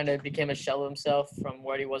Alvarado kind of became a shell of himself from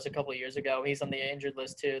where he was a couple of years ago. He's on the injured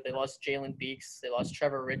list too. They lost Jalen Beeks. They lost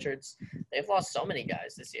Trevor Richards. They've lost so many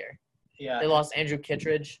guys this year. Yeah. They lost Andrew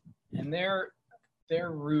Kittredge. And their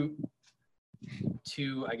route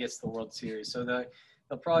to, I guess, the World Series. So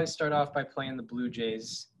they'll probably start off by playing the Blue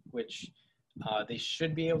Jays, which they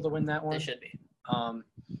should be able to win that one. They should be.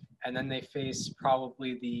 And then they face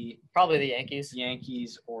probably the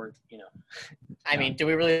Yankees, or I mean, do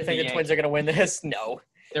we really think the Twins are going to win this? No.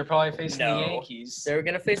 They're probably facing the Yankees. They're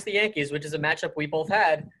going to face the Yankees, which is a matchup we both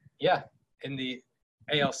had. Yeah, in the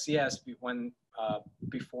ALCS before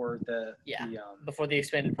the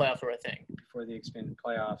expanded playoffs were a thing. Before the expanded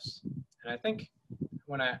playoffs, and I think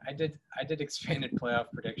when I did expanded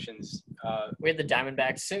playoff predictions, we had the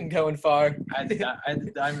Diamondbacks going far. I had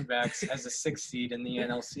the Diamondbacks as a 6th seed in the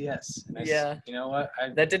NLCS. And you know what?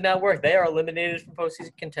 That did not work. They are eliminated from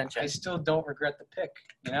postseason contention. I still don't regret the pick.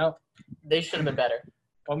 They should have been better.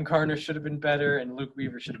 Bumgarner should have been better, and Luke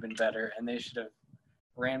Weaver should have been better, and they should have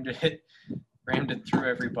rammed it through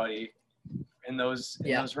everybody in those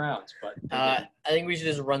rounds. But I think we should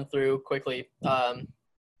just run through quickly.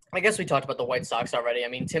 I guess we talked about the White Sox already. I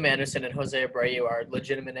mean, Tim Anderson and Jose Abreu are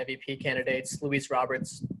legitimate MVP candidates. Luis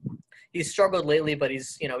Roberts, he's struggled lately, but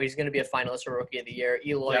he's going to be a finalist for Rookie of the Year.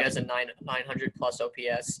 Eloy has a 900 plus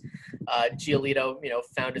OPS. Giolito,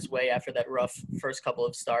 found his way after that rough first couple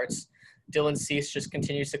of starts. Dylan Cease just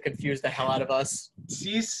continues to confuse the hell out of us.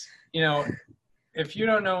 Cease, if you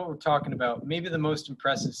don't know what we're talking about, maybe the most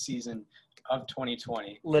impressive season of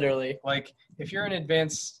 2020. Literally. Like, if you're an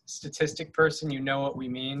advanced statistic person, you know what we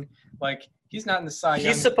mean. Like, he's not in the Cy Young.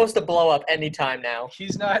 He's supposed to blow up any time now.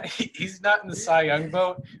 He's not in the Cy Young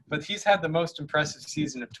vote, but he's had the most impressive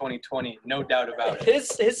season of 2020, no doubt about it. His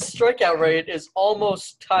strikeout rate is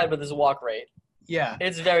almost tied with his walk rate. Yeah.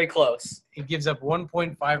 It's very close. He gives up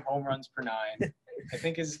 1.5 home runs per 9. I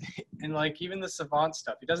think even the Savant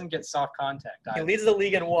stuff, he doesn't get soft contact either. He leads the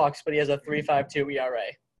league in walks, but he has a 3.52 ERA.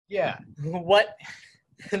 Yeah. What?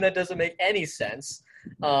 That doesn't make any sense.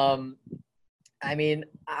 I mean,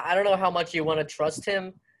 I don't know how much you want to trust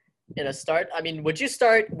him in a start. I mean, would you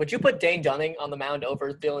put Dane Dunning on the mound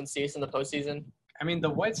over Dylan Cease in the postseason? I mean, the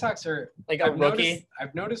White Sox are like a rookie.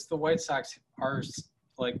 I've noticed the White Sox are,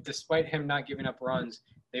 like, despite him not giving up runs,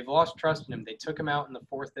 they've lost trust in him. They took him out in the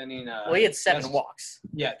 4th inning. He had 7 walks.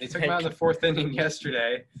 Yeah, they took him out in the 4th inning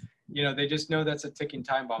yesterday. They just know that's a ticking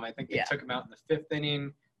time bomb. I think they took him out in the 5th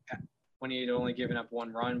inning when he had only given up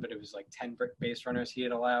 1 run, but it was like 10 base runners he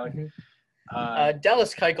had allowed. Mm-hmm.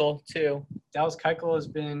 Dallas Keuchel, too. Dallas Keuchel has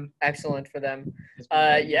been excellent for them.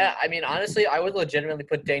 I mean, honestly, I would legitimately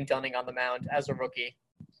put Dane Dunning on the mound as a rookie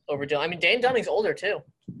over Dylan. I mean, Dane Dunning's older, too.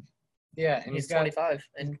 Yeah, and he's 25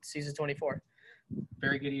 and season 24.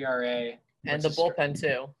 Very good ERA. And the bullpen,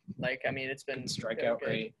 too. Like, I mean, it's been strikeout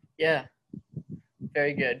rate. Yeah.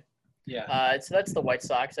 Very good. Yeah. So that's the White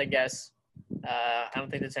Sox, I guess. I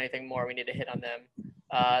don't think there's anything more we need to hit on them.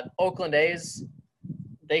 Oakland A's,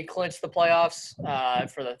 they clinched the playoffs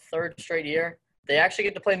for the 3rd straight year. They actually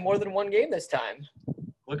get to play more than 1 game this time.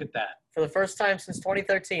 Look at that. For the first time since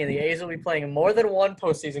 2013, the A's will be playing more than 1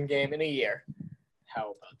 postseason game in a year. How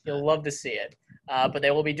about that? You'll love to see it. But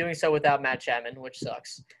they will be doing so without Matt Chapman, which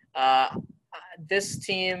sucks. This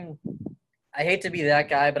team, I hate to be that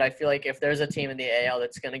guy, but I feel like if there's a team in the AL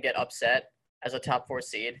that's going to get upset as a top 4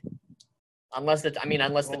 seed, unless the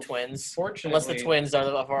Twins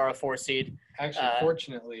are a 4 seed. Actually,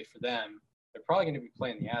 fortunately for them, they're probably going to be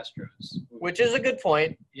playing the Astros. Which is a good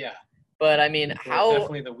point. Yeah. But, I mean, They're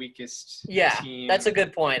definitely the weakest team. That's a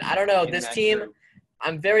good point. I don't know. This team, group.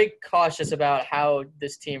 I'm very cautious about how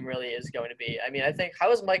this team really is going to be. I mean, I think,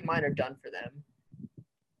 how is Mike Minor done for them?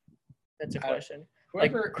 That's a question.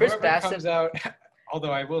 Chris whoever Bassett comes out,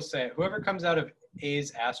 although I will say, whoever comes out of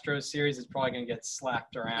A's Astros series is probably going to get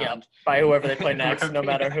slapped around. Yeah, by whoever they play next, no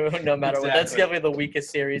matter who, no matter what. That's Exactly. definitely the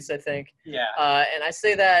weakest series, I think. Yeah. And I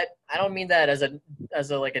say that I don't mean that as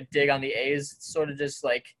a like a dig on the A's. It's sort of just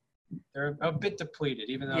like They're a bit depleted,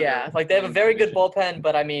 even though like they have a very good bullpen,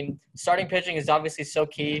 but I mean starting pitching is obviously so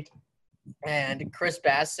key. And Chris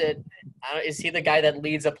Bassett, is he the guy that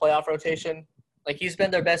leads a playoff rotation? Like he's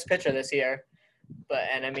been their best pitcher this year.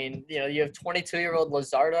 And I mean, you have 22-year-old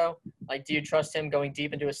Luzardo. Like, do you trust him going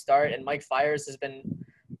deep into a start? And Mike Fiers has been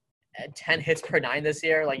at 10 hits per 9 this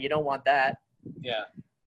year. Like, you don't want that. Yeah.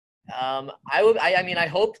 I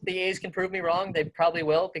hope the A's can prove me wrong. They probably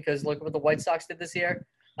will because look what the White Sox did this year.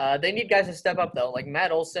 They need guys to step up though, like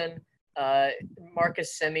Matt Olson,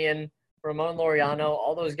 Marcus Semien, Ramon Laureano.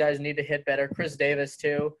 All those guys need to hit better. Chris Davis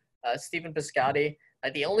too. Stephen Piscotty.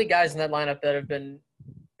 Like the only guys in that lineup that have been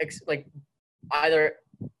either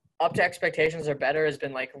up to expectations or better has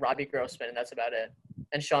been like Robbie Grossman, and that's about it.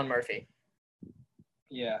 And Sean Murphy.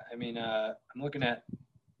 Yeah, I mean, I'm looking at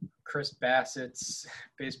Chris Bassett's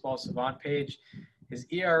Baseball Savant page. His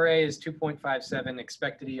ERA is 2.57,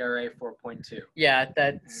 expected ERA 4.2. Yeah,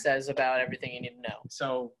 that says about everything you need to know.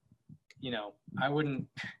 So, I wouldn't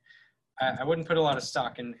put a lot of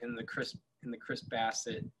stock in the Chris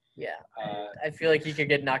Bassett. Yeah, I feel like he could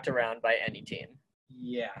get knocked around by any team.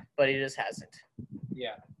 Yeah, but he just hasn't.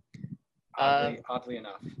 yeah. Oddly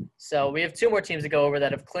enough. So we have 2 more teams to go over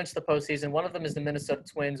that have clinched the postseason. One of them is the Minnesota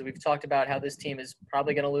Twins. We've talked about how this team is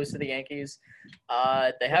probably going to lose to the Yankees.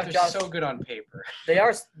 They're so good on paper.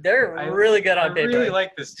 They're really good on paper. I really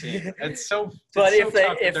like this team. It's so. But it's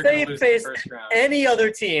if they faced the any other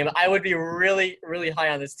team, I would be really, really high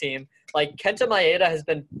on this team. Like Kenta Maeda has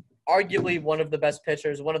been arguably one of the best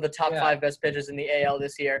pitchers, one of the top 5 best pitchers in the AL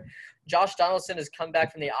this year. Josh Donaldson has come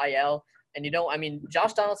back from the IL. And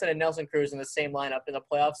Josh Donaldson and Nelson Cruz in the same lineup in the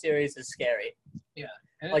playoff series is scary. Yeah.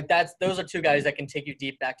 Those are 2 guys that can take you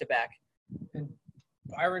deep back to back. And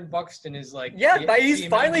Byron Buxton is like he's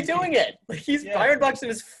finally doing it. Byron Buxton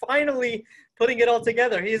is finally putting it all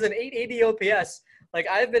together. He's an 880 OPS. Like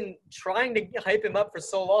I've been trying to hype him up for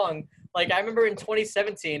so long. Like I remember in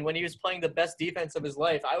 2017 when he was playing the best defense of his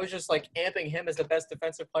life, I was just like amping him as the best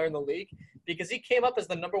defensive player in the league because he came up as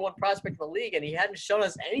the number 1 prospect in the league and he hadn't shown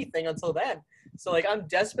us anything until then. So like I'm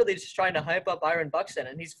desperately just trying to hype up Byron Buxton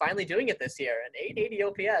and he's finally doing it this year. An 880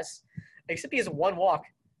 OPS, except he has 1 walk.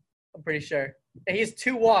 I'm pretty sure. And he has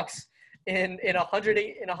 2 walks in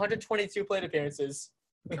 122 plate appearances.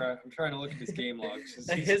 I'm trying to look at his game logs.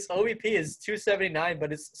 His OBP is 279,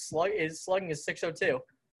 but his slugging is 602.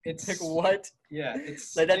 It's like what? Yeah,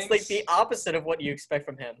 that's like the opposite of what you expect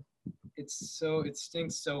from him. It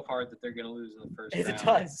stinks so hard that they're gonna lose in the first round. It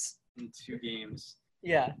does. In 2 games.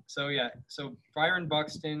 Yeah. So Byron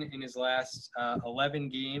Buxton in his last 11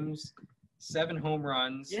 games, 7 home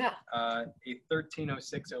runs. Yeah. A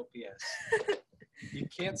 1306 OPS. You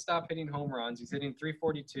can't stop hitting home runs. He's hitting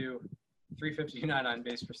 342. 359 on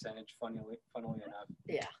base percentage, funnily enough.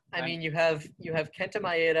 Yeah, I mean you have Kenta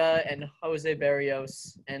Maeda and Jose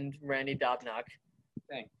Barrios and Randy Dobnak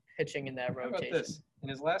pitching in that rotation. How about this? In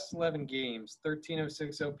his last 11 games,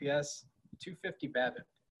 1306 OPS, 250 BABIP.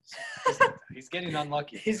 He's getting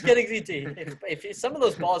unlucky. He's getting ZT. If some of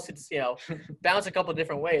those balls could bounce a couple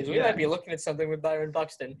different ways, we might be looking at something with Byron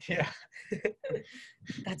Buxton. Yeah.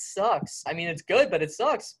 That sucks. I mean, it's good, but it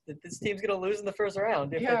sucks that this team's going to lose in the first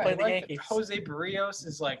round if they play the Yankees. Jose Barrios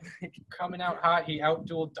is coming out hot. He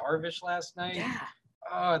outdueled Darvish last night. Yeah.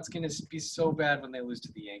 Oh, it's going to be so bad when they lose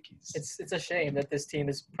to the Yankees. It's a shame that this team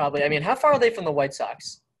is probably – I mean, how far are they from the White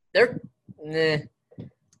Sox? They're 2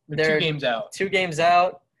 games out. 2 games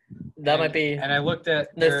out. That might be. And I looked at.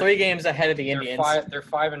 They're 3 games ahead of the Indians. They're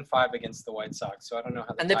 5-5 against the White Sox, so I don't know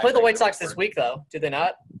how. And they play the White Sox this week, though. Do they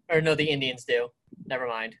not? Or no, the Indians do. Never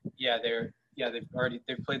mind. Yeah, they've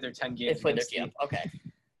played their 10 games. They've played their team. Okay.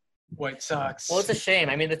 White Sox. Well, it's a shame.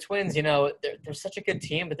 I mean, the Twins, they're such a good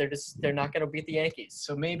team, but they're not going to beat the Yankees.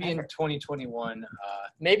 So maybe in 2021.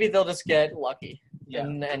 Maybe they'll just get lucky. Yeah.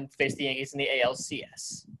 And face the Yankees in the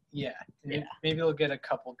ALCS. Yeah. Maybe they'll get a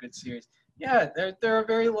couple good series. Yeah, they're a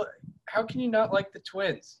very. How can you not like the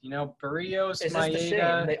Twins? Barrios,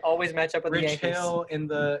 Maeda, they always match up with the Yankees. Rich Hill in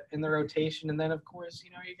the rotation, and then of course you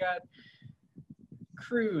got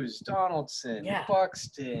Cruz, Donaldson,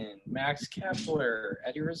 Buxton, Max Kepler,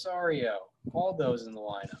 Eddie Rosario, all those in the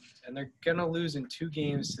lineup, and they're gonna lose in 2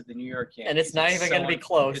 games to the New York Yankees. And it's not even gonna be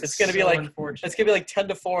close. It's gonna be like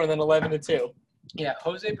 10-4 and then 11-2. Yeah,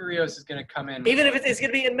 Jose Barrios is going to come in. Even if it's going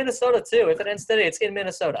to be in Minnesota, too. If it ends today, it's in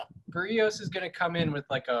Minnesota. Barrios is going to come in with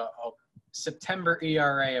a September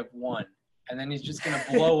ERA of 1. and then he's just gonna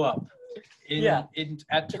blow up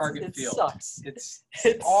at Target It Field. sucks. It's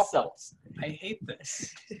It awful. sucks. I hate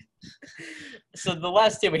this. So the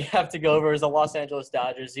last team we have to go over is the Los Angeles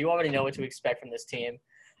Dodgers. You already know what to expect from this team.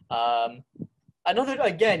 I know that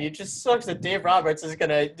again. It just sucks that Dave Roberts is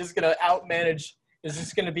gonna outmanage. Is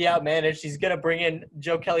just gonna be outmanaged. He's gonna bring in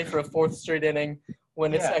Joe Kelly for a 4th straight inning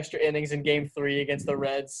when it's Yeah. extra innings in Game 3 against the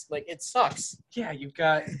Reds. Like, it sucks. Yeah, you've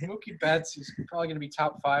got Mookie Betts, who's probably gonna be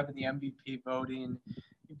top 5 in the MVP voting.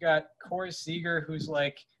 You've got Corey Seager, who's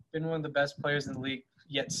like been one of the best players in the league,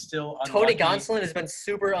 yet still Tony unlucky. Gonsolin has been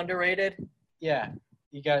super underrated. Yeah,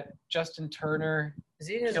 you got Justin Turner Is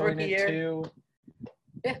he in his killing rookie it year? too.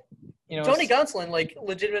 Yeah. You know, Tony it's Gonsolin, like,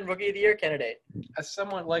 legitimate Rookie of the Year candidate. a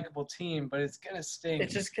somewhat likable team, but it's gonna sting.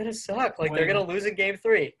 It's just gonna suck. Like, they're When- gonna lose in Game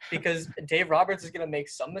 3 because Dave Roberts is gonna make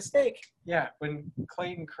some mistake. Yeah, when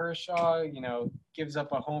Clayton Kershaw, gives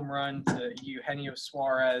up a home run to Eugenio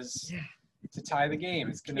Suarez Yeah. to tie the game,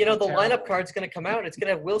 it's gonna. You know, be the terrible. lineup card's gonna come out. It's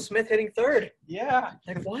gonna have Will Smith hitting 3rd. Yeah,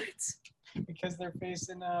 Like, what? because they're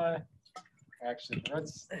facing actually the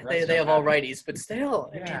Reds. They have all righties, but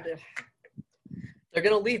still, Yeah. I mean, they're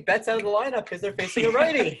gonna leave Betts out of the lineup because they're facing a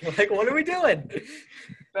righty. Like, what are we doing?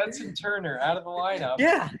 Betts and Turner out of the lineup.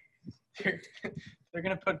 Yeah, They're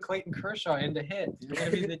gonna put Clayton Kershaw in to hit.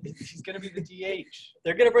 He's gonna be the DH.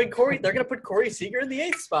 they're gonna bring Corey. They're gonna put Corey Seager in the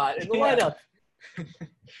 8th spot in the Yeah. lineup.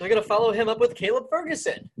 They're gonna follow him up with Caleb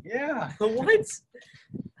Ferguson. Yeah. What?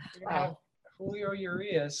 You're gonna have Julio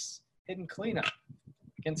Urias hitting cleanup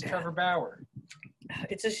against Trevor Bauer.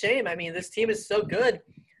 It's a shame. I mean, this team is so good,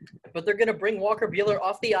 but they're gonna bring Walker Buehler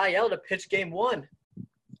off the IL to pitch Game 1.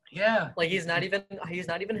 Yeah. Like, he's not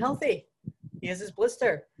even healthy. He has his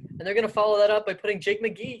blister, and they're gonna follow that up by putting Jake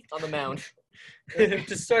McGee on the mound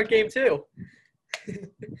to start Game 2.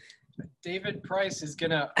 David Price is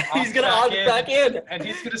gonna. He's gonna opt back in. and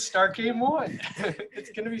he's gonna start Game 1.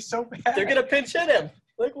 It's gonna be so bad. They're gonna pinch hit him.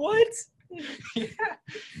 Like, what? Yeah.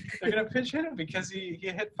 They're gonna pinch hit him because he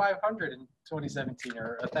hit 500 in 2017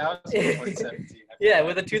 or 1,000 in 2017. Yeah,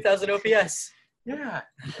 with a 2,000 OPS. Yeah.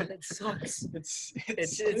 It sucks. It's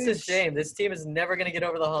It's a shame. This team is never gonna get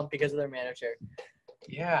over the hump because of their manager.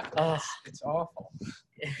 Yeah. Ugh. It's awful.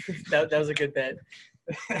 that was a good bit.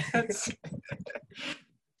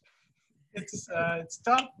 it's tough. It's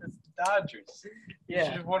the Dodgers. They should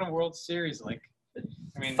Yeah, have won a World Series. I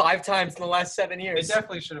mean, 5 times in the last 7 they years.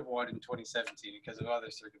 definitely should have won in 2017 because of other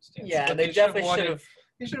circumstances. Yeah, But they definitely won should it- have.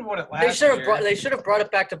 They should have won it last They should have year. brought. They should have brought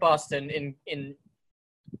it back to Boston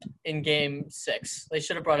in Game 6. They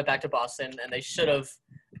should have brought it back to Boston, and they should have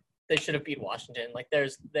beat Washington. Like,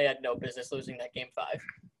 they had no business losing that Game 5.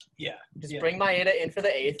 Yeah. Just Yeah. bring Maeda in for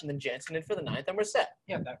the 8th, and then Jansen in for the 9th, and we're set.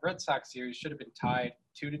 Yeah, that Red Sox series should have been tied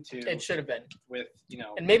 2-2 It should have been. with,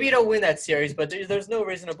 And maybe you don't win that series, but there's no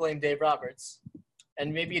reason to blame Dave Roberts.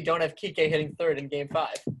 And maybe you don't have Kike hitting 3rd in Game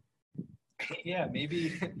 5. yeah,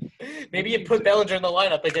 maybe Maybe you put Bellinger in the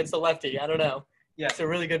lineup against the lefty. I don't know. Yeah. He's a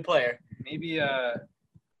really good player. maybe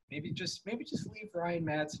just leave Ryan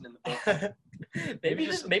Madsen in the bullpen. maybe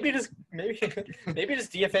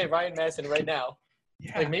just DFA Ryan Madsen right now.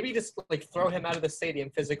 Yeah. Like, maybe just like throw him out of the stadium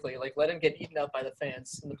physically. Like, let him get eaten up by the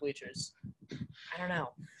fans in the bleachers. I don't know.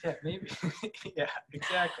 Yeah, maybe. Yeah,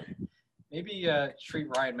 exactly. Maybe treat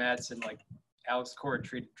Ryan Madsen like Alex Cora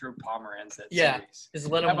treated Drew Pomeranz that Yeah. series. Just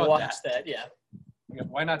let How him about watch that? that. Yeah. Yeah,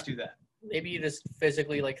 why not do that? Maybe you just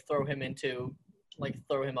physically like throw him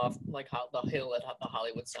off like the hill at the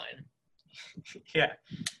Hollywood sign. Yeah.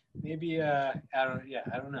 Maybe I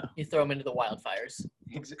don't know. You throw him into the wildfires.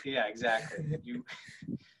 Yeah, exactly. You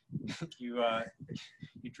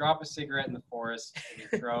drop a cigarette in the forest and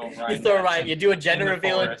you throw Ryan. You throw Madsen Ryan. You do a in gender the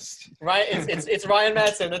reveal. forest. Ryan, it's Ryan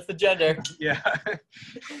Madsen. That's the gender. Yeah.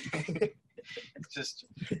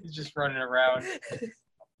 He's just running around,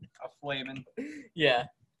 a flaming. Yeah.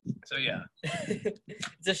 So yeah,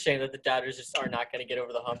 It's a shame that the Dodgers just are not going to get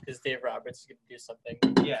over the hump because Dave Roberts is going to do something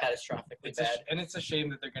yeah. catastrophically bad. And it's a shame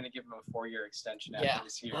that they're going to give him a 4-year extension after Yeah.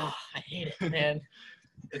 this year. Oh, I hate it, man.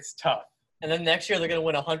 It's tough. And then next year they're going to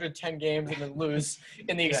win 110 games and then lose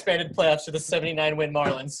in the Yeah. expanded playoffs to the 79-win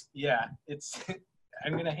Marlins. Yeah,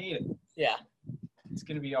 I'm going to hate it. Yeah. It's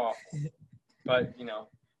going to be awful. But,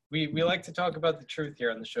 we like to talk about the truth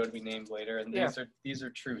here on the show to be named later, and these are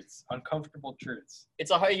truths, uncomfortable truths.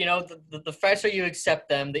 It's a hard, the faster you accept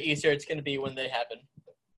them, the easier it's going to be when they happen.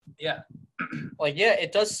 Yeah. Like, yeah,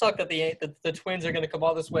 it does suck that the Twins are going to come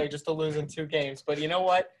all this way just to lose in 2 games. But you know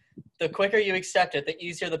what? The quicker you accept it, the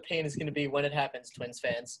easier the pain is going to be when it happens, Twins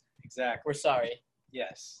fans. Exactly. We're sorry.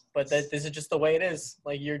 Yes. But this is just the way it is.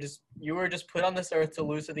 Like, you were just put on this earth to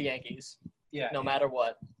lose to the Yankees, Yeah. no matter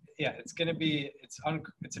what. it's gonna be it's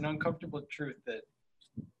an uncomfortable truth that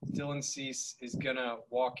Dylan Cease is gonna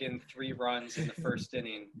walk in 3 runs in the first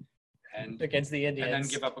inning and against the Indians. and then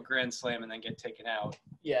give up a grand slam and then get taken out.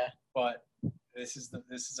 Yeah. But this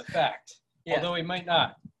is a fact. Yeah. Although he might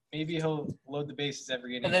not. Maybe he'll load the bases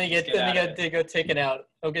every inning. And then just out of it. they go taken out.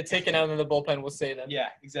 He'll get taken out and then the bullpen will save him. Yeah,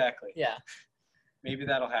 exactly. Yeah. Maybe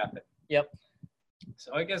that'll happen. Yep.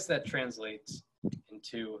 So I guess that translates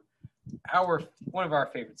into one of our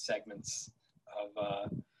favorite segments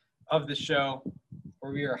of the show,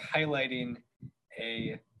 where we are highlighting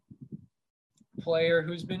a player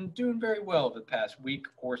who's been doing very well over the past week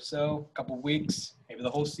or so, couple weeks, maybe the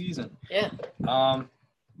whole season. Yeah.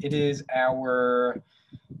 It is our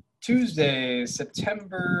Tuesday,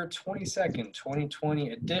 September 22nd, 2020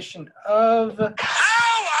 edition of How About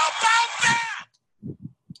That?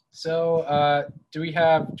 So, do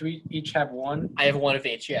we each have one? I have one of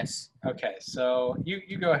each, yes. Okay, so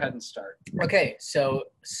you go ahead and start. Okay, so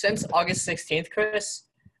since August 16th, Chris,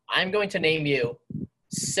 I'm going to name you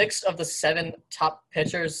 6 of the 7 top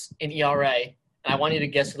pitchers in ERA, and I want you to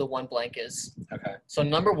guess who the one blank is. Okay. So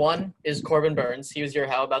number 1 is Corbin Burns. He was your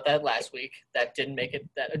How About That last week. That didn't make it.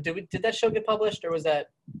 Did that show get published, or was that?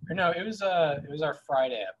 No, it was our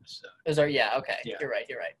Friday episode. It was our, yeah, okay. Yeah. You're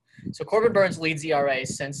right. So Corbin Burns leads ERA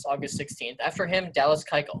since August 16th. After him, Dallas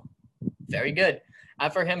Keuchel. Very good.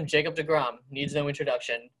 After him, Jacob deGrom. Needs no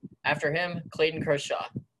introduction. After him, Clayton Kershaw.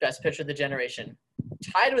 Best pitcher of the generation.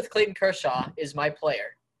 Tied with Clayton Kershaw is my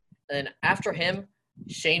player. And then after him,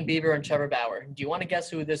 Shane Bieber and Trevor Bauer. Do you want to guess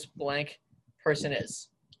who this blank person is?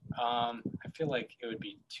 I feel like it would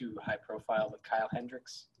be too high profile with Kyle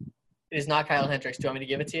Hendricks. It is not Kyle Hendricks. Do you want me to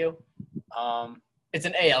give it to you? It's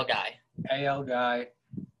an AL guy. AL guy.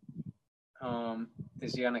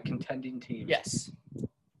 Is he on a contending team? Yes.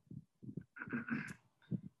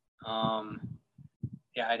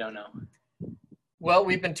 Yeah, I don't know. Well,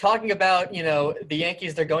 we've been talking about, the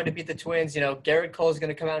Yankees, they're going to beat the Twins. Garrett Cole is going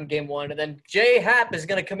to come out in game 1, and then J. Happ is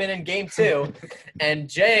going to come in game 2, and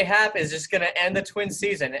J. Happ is just going to end the Twins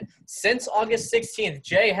season. Since August 16th,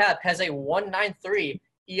 J. Happ has a 1.93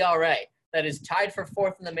 ERA that is tied for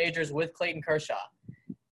 4th in the majors with Clayton Kershaw.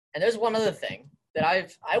 And there's one other thing that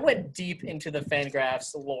I went deep into the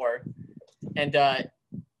Fangraphs lore, and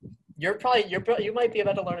you might be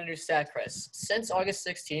about to learn a new stat, Chris. Since August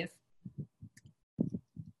 16th,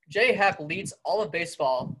 J. Happ leads all of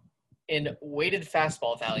baseball in weighted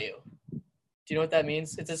fastball value. Do you know what that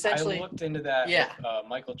means? It's essentially I looked into that Yeah. with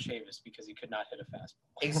Michael Chavis because he could not hit a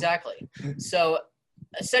fastball. Exactly. So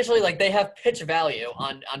essentially, they have pitch value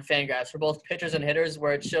on Fangraphs for both pitchers and hitters,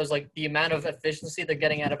 where it shows the amount of efficiency they're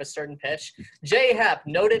getting out of a certain pitch. J. Happ,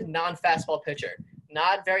 noted non-fastball pitcher,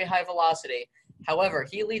 not very high velocity. However,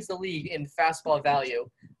 he leads the league in fastball value.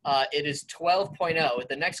 It is 12.0.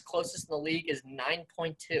 The next closest in the league is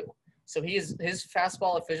 9.2. So his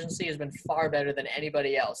fastball efficiency has been far better than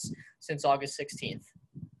anybody else since August 16th.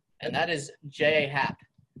 And that is J.A. Happ.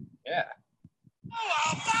 Yeah.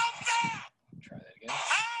 How about that? Try that again.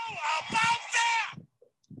 How about that?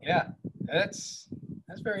 Yeah, that's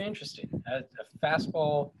very interesting. A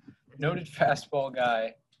noted fastball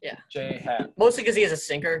guy. Yeah. J. Happ. Mostly because he has a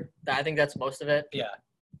sinker. I think that's most of it. Yeah.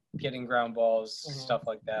 Getting ground balls, stuff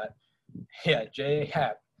like that. Yeah, J.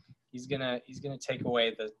 Happ. He's gonna take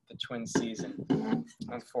away the Twins season,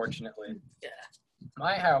 unfortunately. Yeah.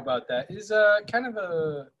 My How About That is kind of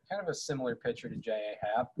a similar pitcher to J.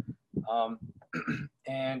 Happ.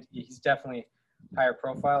 And he's definitely higher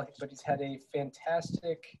profile, but he's had a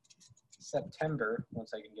fantastic September.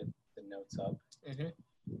 Once I can get the notes up.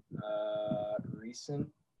 Recent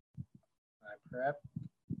prep.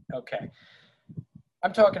 Okay.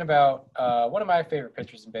 I'm talking about one of my favorite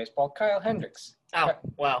pitchers in baseball, Kyle Hendricks. Oh,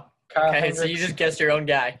 wow. Kyle Okay, Hendricks. so you just guessed your own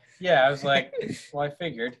guy. Yeah, I was like, well, I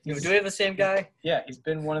figured. Do we have the same guy? Yeah, he's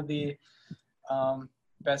been one of the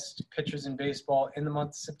best pitchers in baseball in the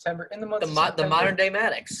month of September. The modern day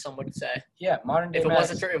Maddox, some would say. Yeah, modern day. If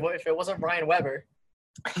Maddox. it wasn't Ryan Weber,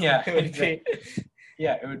 Yeah, it would be.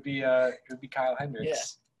 Yeah, it would be Kyle Hendricks. Yeah.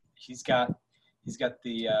 He's got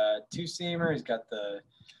the two-seamer. He's got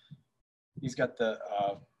the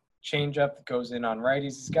changeup that goes in on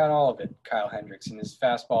righties. He's got all of it, Kyle Hendricks, and his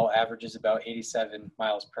fastball averages about 87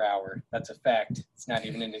 miles per hour. That's a fact. It's not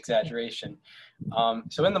even an exaggeration.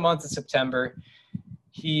 So in the month of September,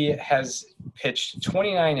 he has pitched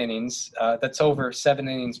 29 innings. That's over 7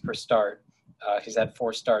 innings per start. He's had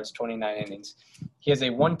 4 starts, 29 innings. He has a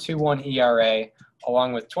 1.21 ERA,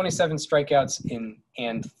 along with 27 strikeouts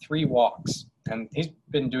and 3 walks. And he's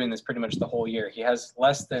been doing this pretty much the whole year. He has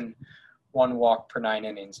less than 1 walk per 9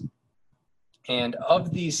 innings. And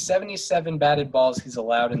of the 77 batted balls he's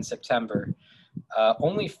allowed in September,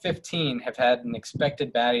 only 15 have had an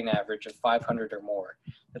expected batting average of 500 or more.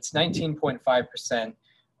 That's 19.5%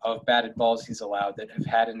 of batted balls he's allowed that have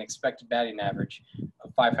had an expected batting average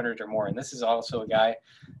of 500 or more. And this is also a guy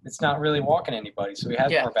that's not really walking anybody, so he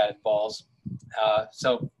has more batted balls.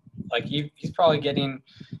 He's probably getting,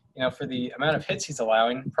 for the amount of hits he's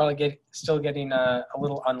allowing, still getting a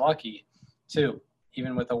little unlucky too,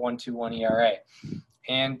 even with a 1.21 ERA.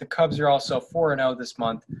 And the Cubs are also 4-0 this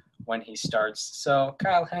month when he starts. So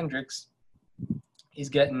Kyle Hendricks, he's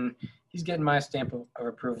getting my stamp of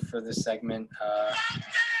approval for this segment.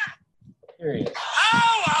 Here he is.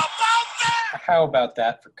 How about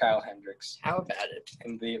that for Kyle Hendricks? How about it?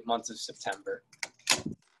 In the months of September.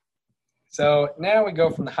 So now we go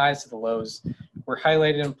from the highs to the lows. We're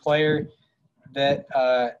highlighting a player that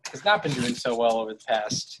has not been doing so well over the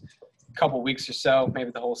past couple weeks or so, maybe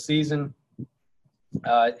the whole season.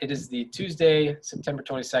 It is the Tuesday, September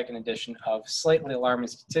 22nd edition of Slightly Alarming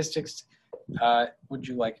Statistics. Would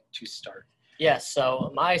you like to start? Yes,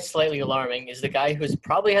 so my slightly alarming is the guy who's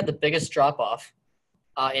probably had the biggest drop-off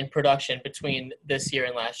in production between this year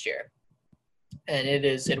and last year. And it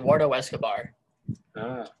is Eduardo Escobar.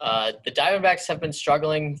 The Diamondbacks have been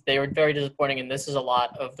struggling. They were very disappointing, and this is a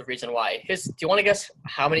lot of the reason why. Do you want to guess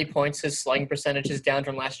how many points his slugging percentage is down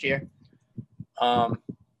from last year?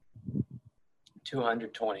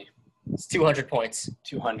 220. It's 200 points.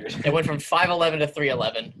 200. It went from 511 to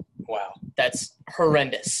 311. Wow. That's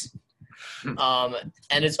horrendous.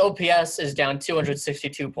 And his OPS is down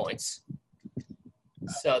 262 points.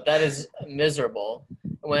 So that is miserable.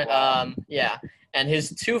 And his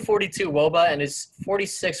 242 WOBA and his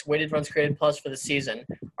 46 weighted runs created plus for the season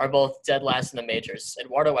are both dead last in the majors.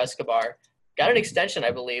 Eduardo Escobar got an extension,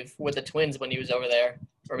 I believe, with the Twins when he was over there.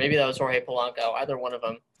 Or maybe that was Jorge Polanco, either one of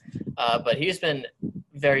them. But he's been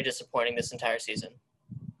very disappointing this entire season.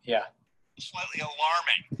 Yeah. Slightly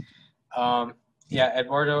alarming.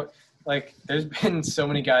 Eduardo, there's been so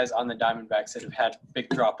many guys on the Diamondbacks that have had big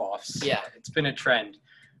drop-offs. Yeah. It's been a trend.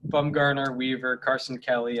 Bumgarner, Weaver, Carson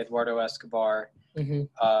Kelly, Eduardo Escobar,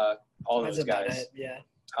 all those guys. Yeah.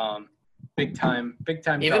 Big time.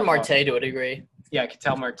 Even Marte to a degree. Yeah,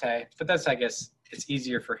 Ketel Marte. But that's, I guess, it's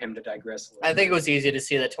easier for him to digress a little I think it was easy to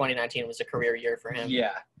see that 2019 was a career year for him.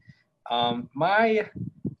 Yeah. My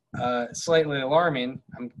slightly alarming,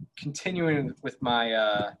 I'm continuing with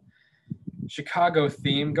my Chicago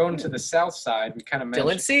theme, going to the south side. We kind of mentioned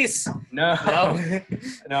Dylan Cease. No.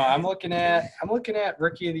 I'm looking at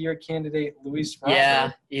Rookie of the Year candidate Luis Robert.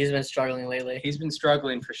 Yeah, he's been struggling lately. He's been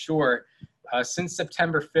struggling for sure. Since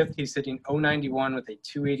September 5th, he's hitting .091 with a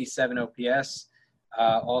 287 OPS.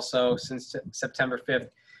 Also, since September 5th,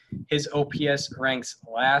 his OPS ranks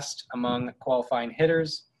last among qualifying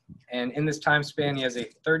hitters. And in this time span, he has a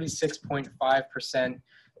 36.5%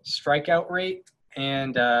 strikeout rate.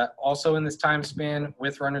 And also in this time span,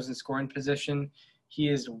 with runners in scoring position, he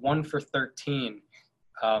is 1 for 13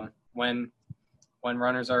 when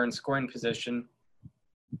runners are in scoring position.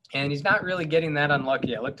 And he's not really getting that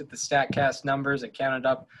unlucky. I looked at the StatCast numbers. I counted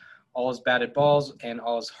up all his batted balls and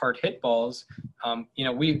all his hard hit balls.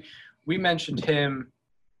 We mentioned him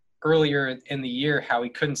earlier in the year how he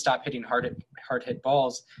couldn't stop hitting hard hit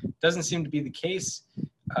balls. Doesn't seem to be the case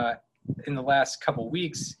in the last couple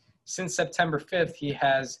weeks. Since September 5th, he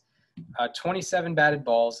has 27 batted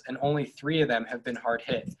balls, and only 3 of them have been hard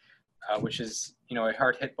hit, which is, a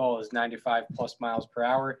hard hit ball is 95 plus miles per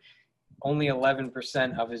hour. Only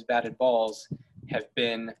 11% of his batted balls have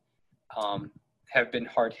been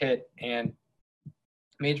hard hit, and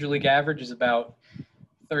major league average is about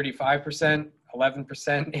 35%.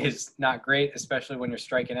 11% is not great, especially when you're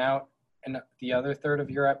striking out in the other third of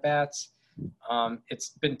your at-bats.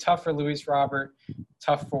 It's been tough for Luis Robert,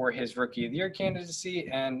 tough for his Rookie of the Year candidacy,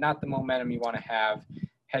 and not the momentum you want to have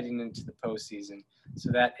heading into the postseason. So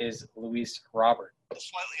that is Luis Robert.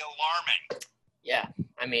 Slightly alarming. Yeah,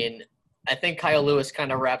 I think Kyle Lewis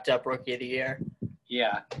kind of wrapped up Rookie of the Year.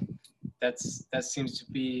 Yeah, that seems to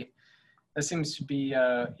be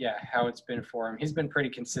how it's been for him. He's been pretty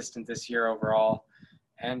consistent this year overall,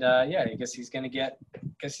 and I guess he's gonna get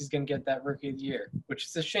that Rookie of the Year, which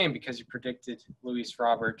is a shame because you predicted Luis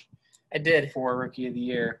Robert. I did for Rookie of the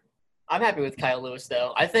Year. I'm happy with Kyle Lewis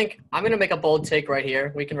though. I think I'm gonna make a bold take right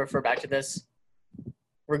here. We can refer back to this,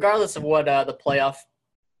 regardless of what the playoff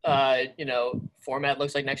format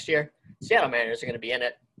looks like next year. Seattle Mariners are gonna be in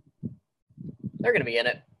it. They're gonna be in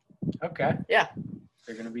it. Okay. Yeah.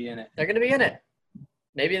 They're going to be in it. They're going to be in it.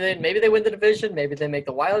 Maybe they win the division. Maybe they make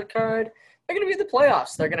the wild card. They're going to be in the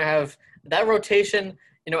playoffs. They're going to have that rotation.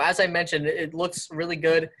 As I mentioned, it looks really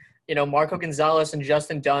good. Marco Gonzalez and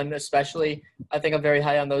Justin Dunn, especially. I think I'm very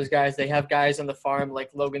high on those guys. They have guys on the farm like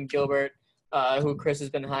Logan Gilbert, who Chris has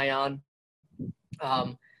been high on.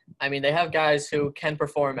 They have guys who can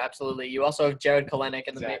perform, absolutely. You also have Jared Kalenic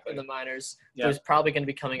in the minors, who's probably going to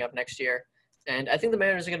be coming up next year. And I think the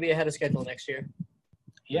Mariners are going to be ahead of schedule next year.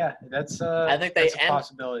 Yeah, that's I think that's a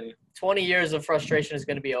possibility. 20 years of frustration is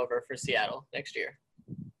going to be over for Seattle next year.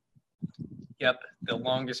 Yep, the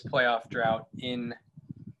longest playoff drought in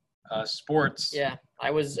sports. Yeah,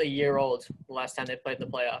 I was a year old the last time they played the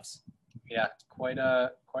playoffs. Yeah, quite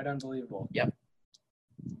unbelievable. Yep.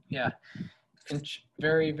 Yeah,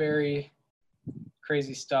 very, very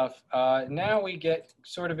crazy stuff. Now we get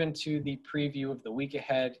sort of into the preview of the week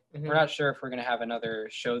ahead. Mm-hmm. We're not sure if we're going to have another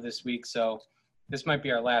show this week, so this might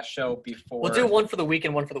be our last show before. We'll do one for the week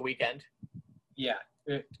and one for the weekend. Yeah.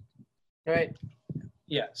 All right.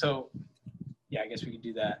 Yeah. So, yeah, I guess we could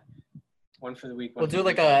do that. One for the week. We'll do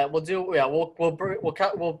we'll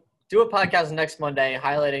do a podcast next Monday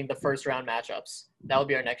highlighting the first round matchups. That will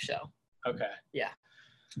be our next show. Okay. Yeah.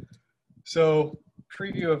 So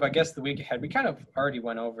preview of, I guess, the week ahead. We kind of already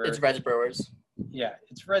went over. It's Reds Brewers. Yeah,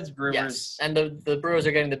 it's Reds Brewers. Yes, and the Brewers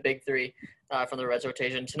are getting the big three from the Reds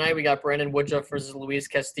rotation. Tonight we got Brandon Woodruff versus Luis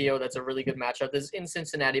Castillo. That's a really good matchup. This is in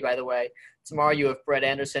Cincinnati, by the way. Tomorrow you have Brett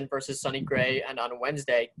Anderson versus Sonny Gray, and on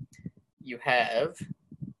Wednesday you have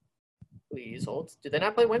 – please hold. Do they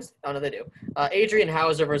not play Wednesday? Oh, no, they do. Adrian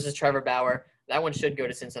Hauser versus Trevor Bauer. That one should go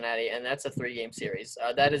to Cincinnati, and that's a 3-game series.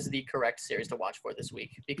 That is the correct series to watch for this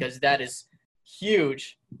week because that is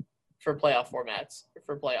huge for playoff formats,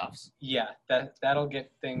 for playoffs. Yeah, that'll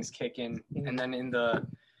get things kicking. Mm-hmm. And then in the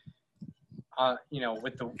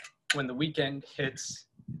when the weekend hits,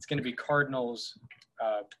 it's going to be Cardinals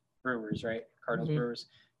Brewers, right? Cardinals mm-hmm. Brewers.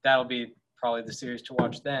 That'll be probably the series to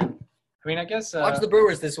watch then. I mean, I guess watch the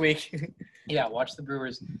Brewers this week. Yeah, watch the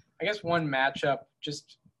Brewers. I guess one matchup,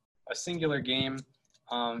 just a singular game.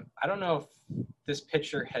 I don't know if this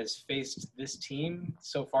pitcher has faced this team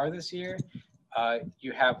so far this year.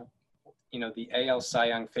 You have the AL Cy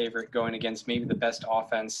Young favorite going against maybe the best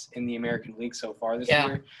offense in the American League so far this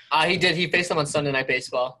year. He did. He faced them on Sunday Night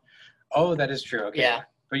Baseball. Oh, that is true. Okay. Yeah.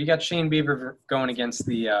 But you got Shane Bieber going against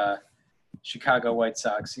the Chicago White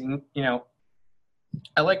Sox.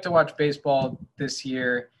 I like to watch baseball this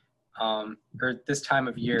year or this time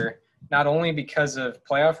of year, not only because of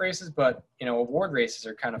playoff races, but, award races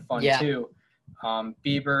are kind of fun too. Shane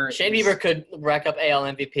Bieber could rack up AL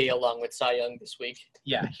MVP along with Cy Young this week.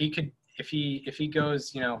 Yeah, he could. If he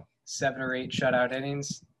goes, 7 or 8 shutout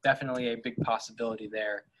innings, definitely a big possibility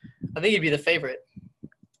there. I think he'd be the favorite.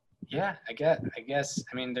 Yeah, I guess.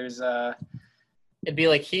 I mean, there's it'd be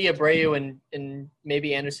like he, Abreu, and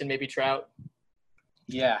maybe Anderson, maybe Trout.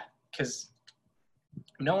 Yeah, because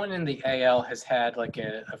no one in the AL has had like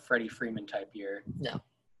a Freddie Freeman type year. No.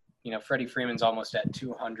 Freddie Freeman's almost at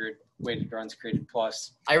 200 weighted runs created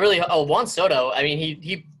plus. Juan Soto. I mean,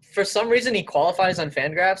 he for some reason he qualifies on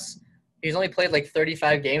Fangraphs. He's only played like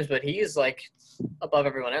 35 games, but he's like above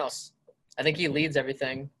everyone else. I think he leads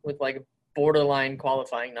everything with like borderline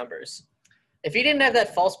qualifying numbers. If he didn't have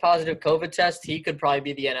that false positive COVID test, he could probably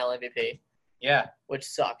be the NL MVP. Yeah. Which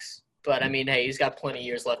sucks. But, I mean, hey, he's got plenty of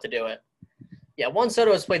years left to do it. Yeah, Juan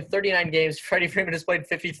Soto has played 39 games. Freddie Freeman has played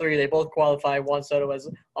 53. They both qualify. Juan Soto has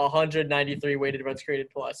 193 weighted runs created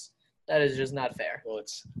plus. That is just not fair. Well,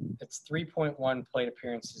 it's 3.1 plate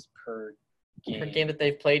appearances per game. Per game that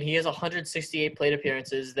they've played. He has 168 plate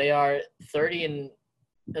appearances. They are 20 and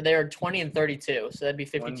 32, so that'd be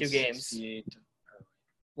 52 games.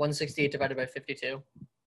 168 divided by 52.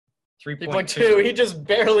 3.2. He just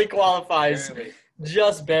barely qualifies. Barely.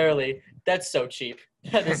 Just barely. That's so cheap.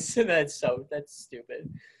 That's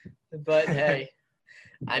stupid. But hey,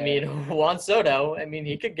 I mean, Juan Soto. I mean,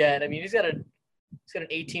 he could get. I mean, he's got an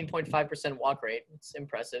 18.5% walk rate. It's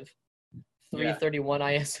impressive. 331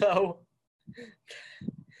 ISO.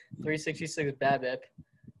 366 BABIP.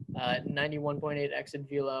 91.8 exit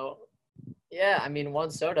velo. Yeah, I mean,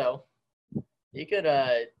 Juan Soto. He could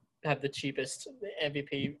have the cheapest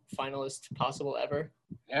MVP finalist possible ever.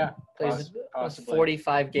 Yeah, plays possibly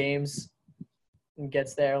 45 games and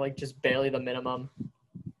gets there like just barely the minimum.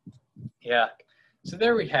 Yeah. So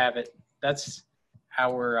there we have it. That's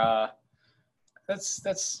our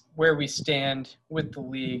that's where we stand with the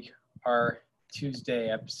league. Our Tuesday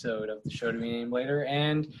episode of the show to be named later,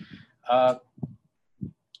 and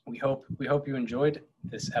we hope you enjoyed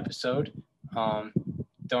this episode.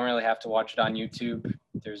 Don't really have to watch it on YouTube.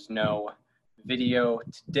 There's no video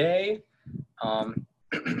today.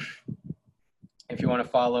 If you want to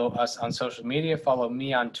follow us on social media, follow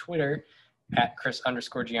me on Twitter at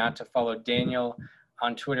Chris_Gianta. Follow Daniel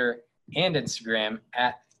on Twitter and Instagram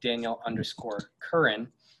at Daniel_Curran.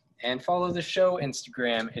 And follow the show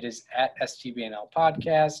Instagram. It is at STBNL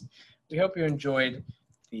Podcast. We hope you enjoyed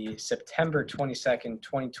the September 22nd,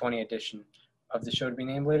 2020 edition of the show to be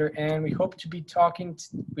named later. And we hope to be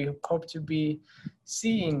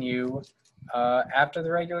seeing you after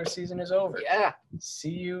the regular season is over. Yeah.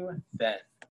 See you then.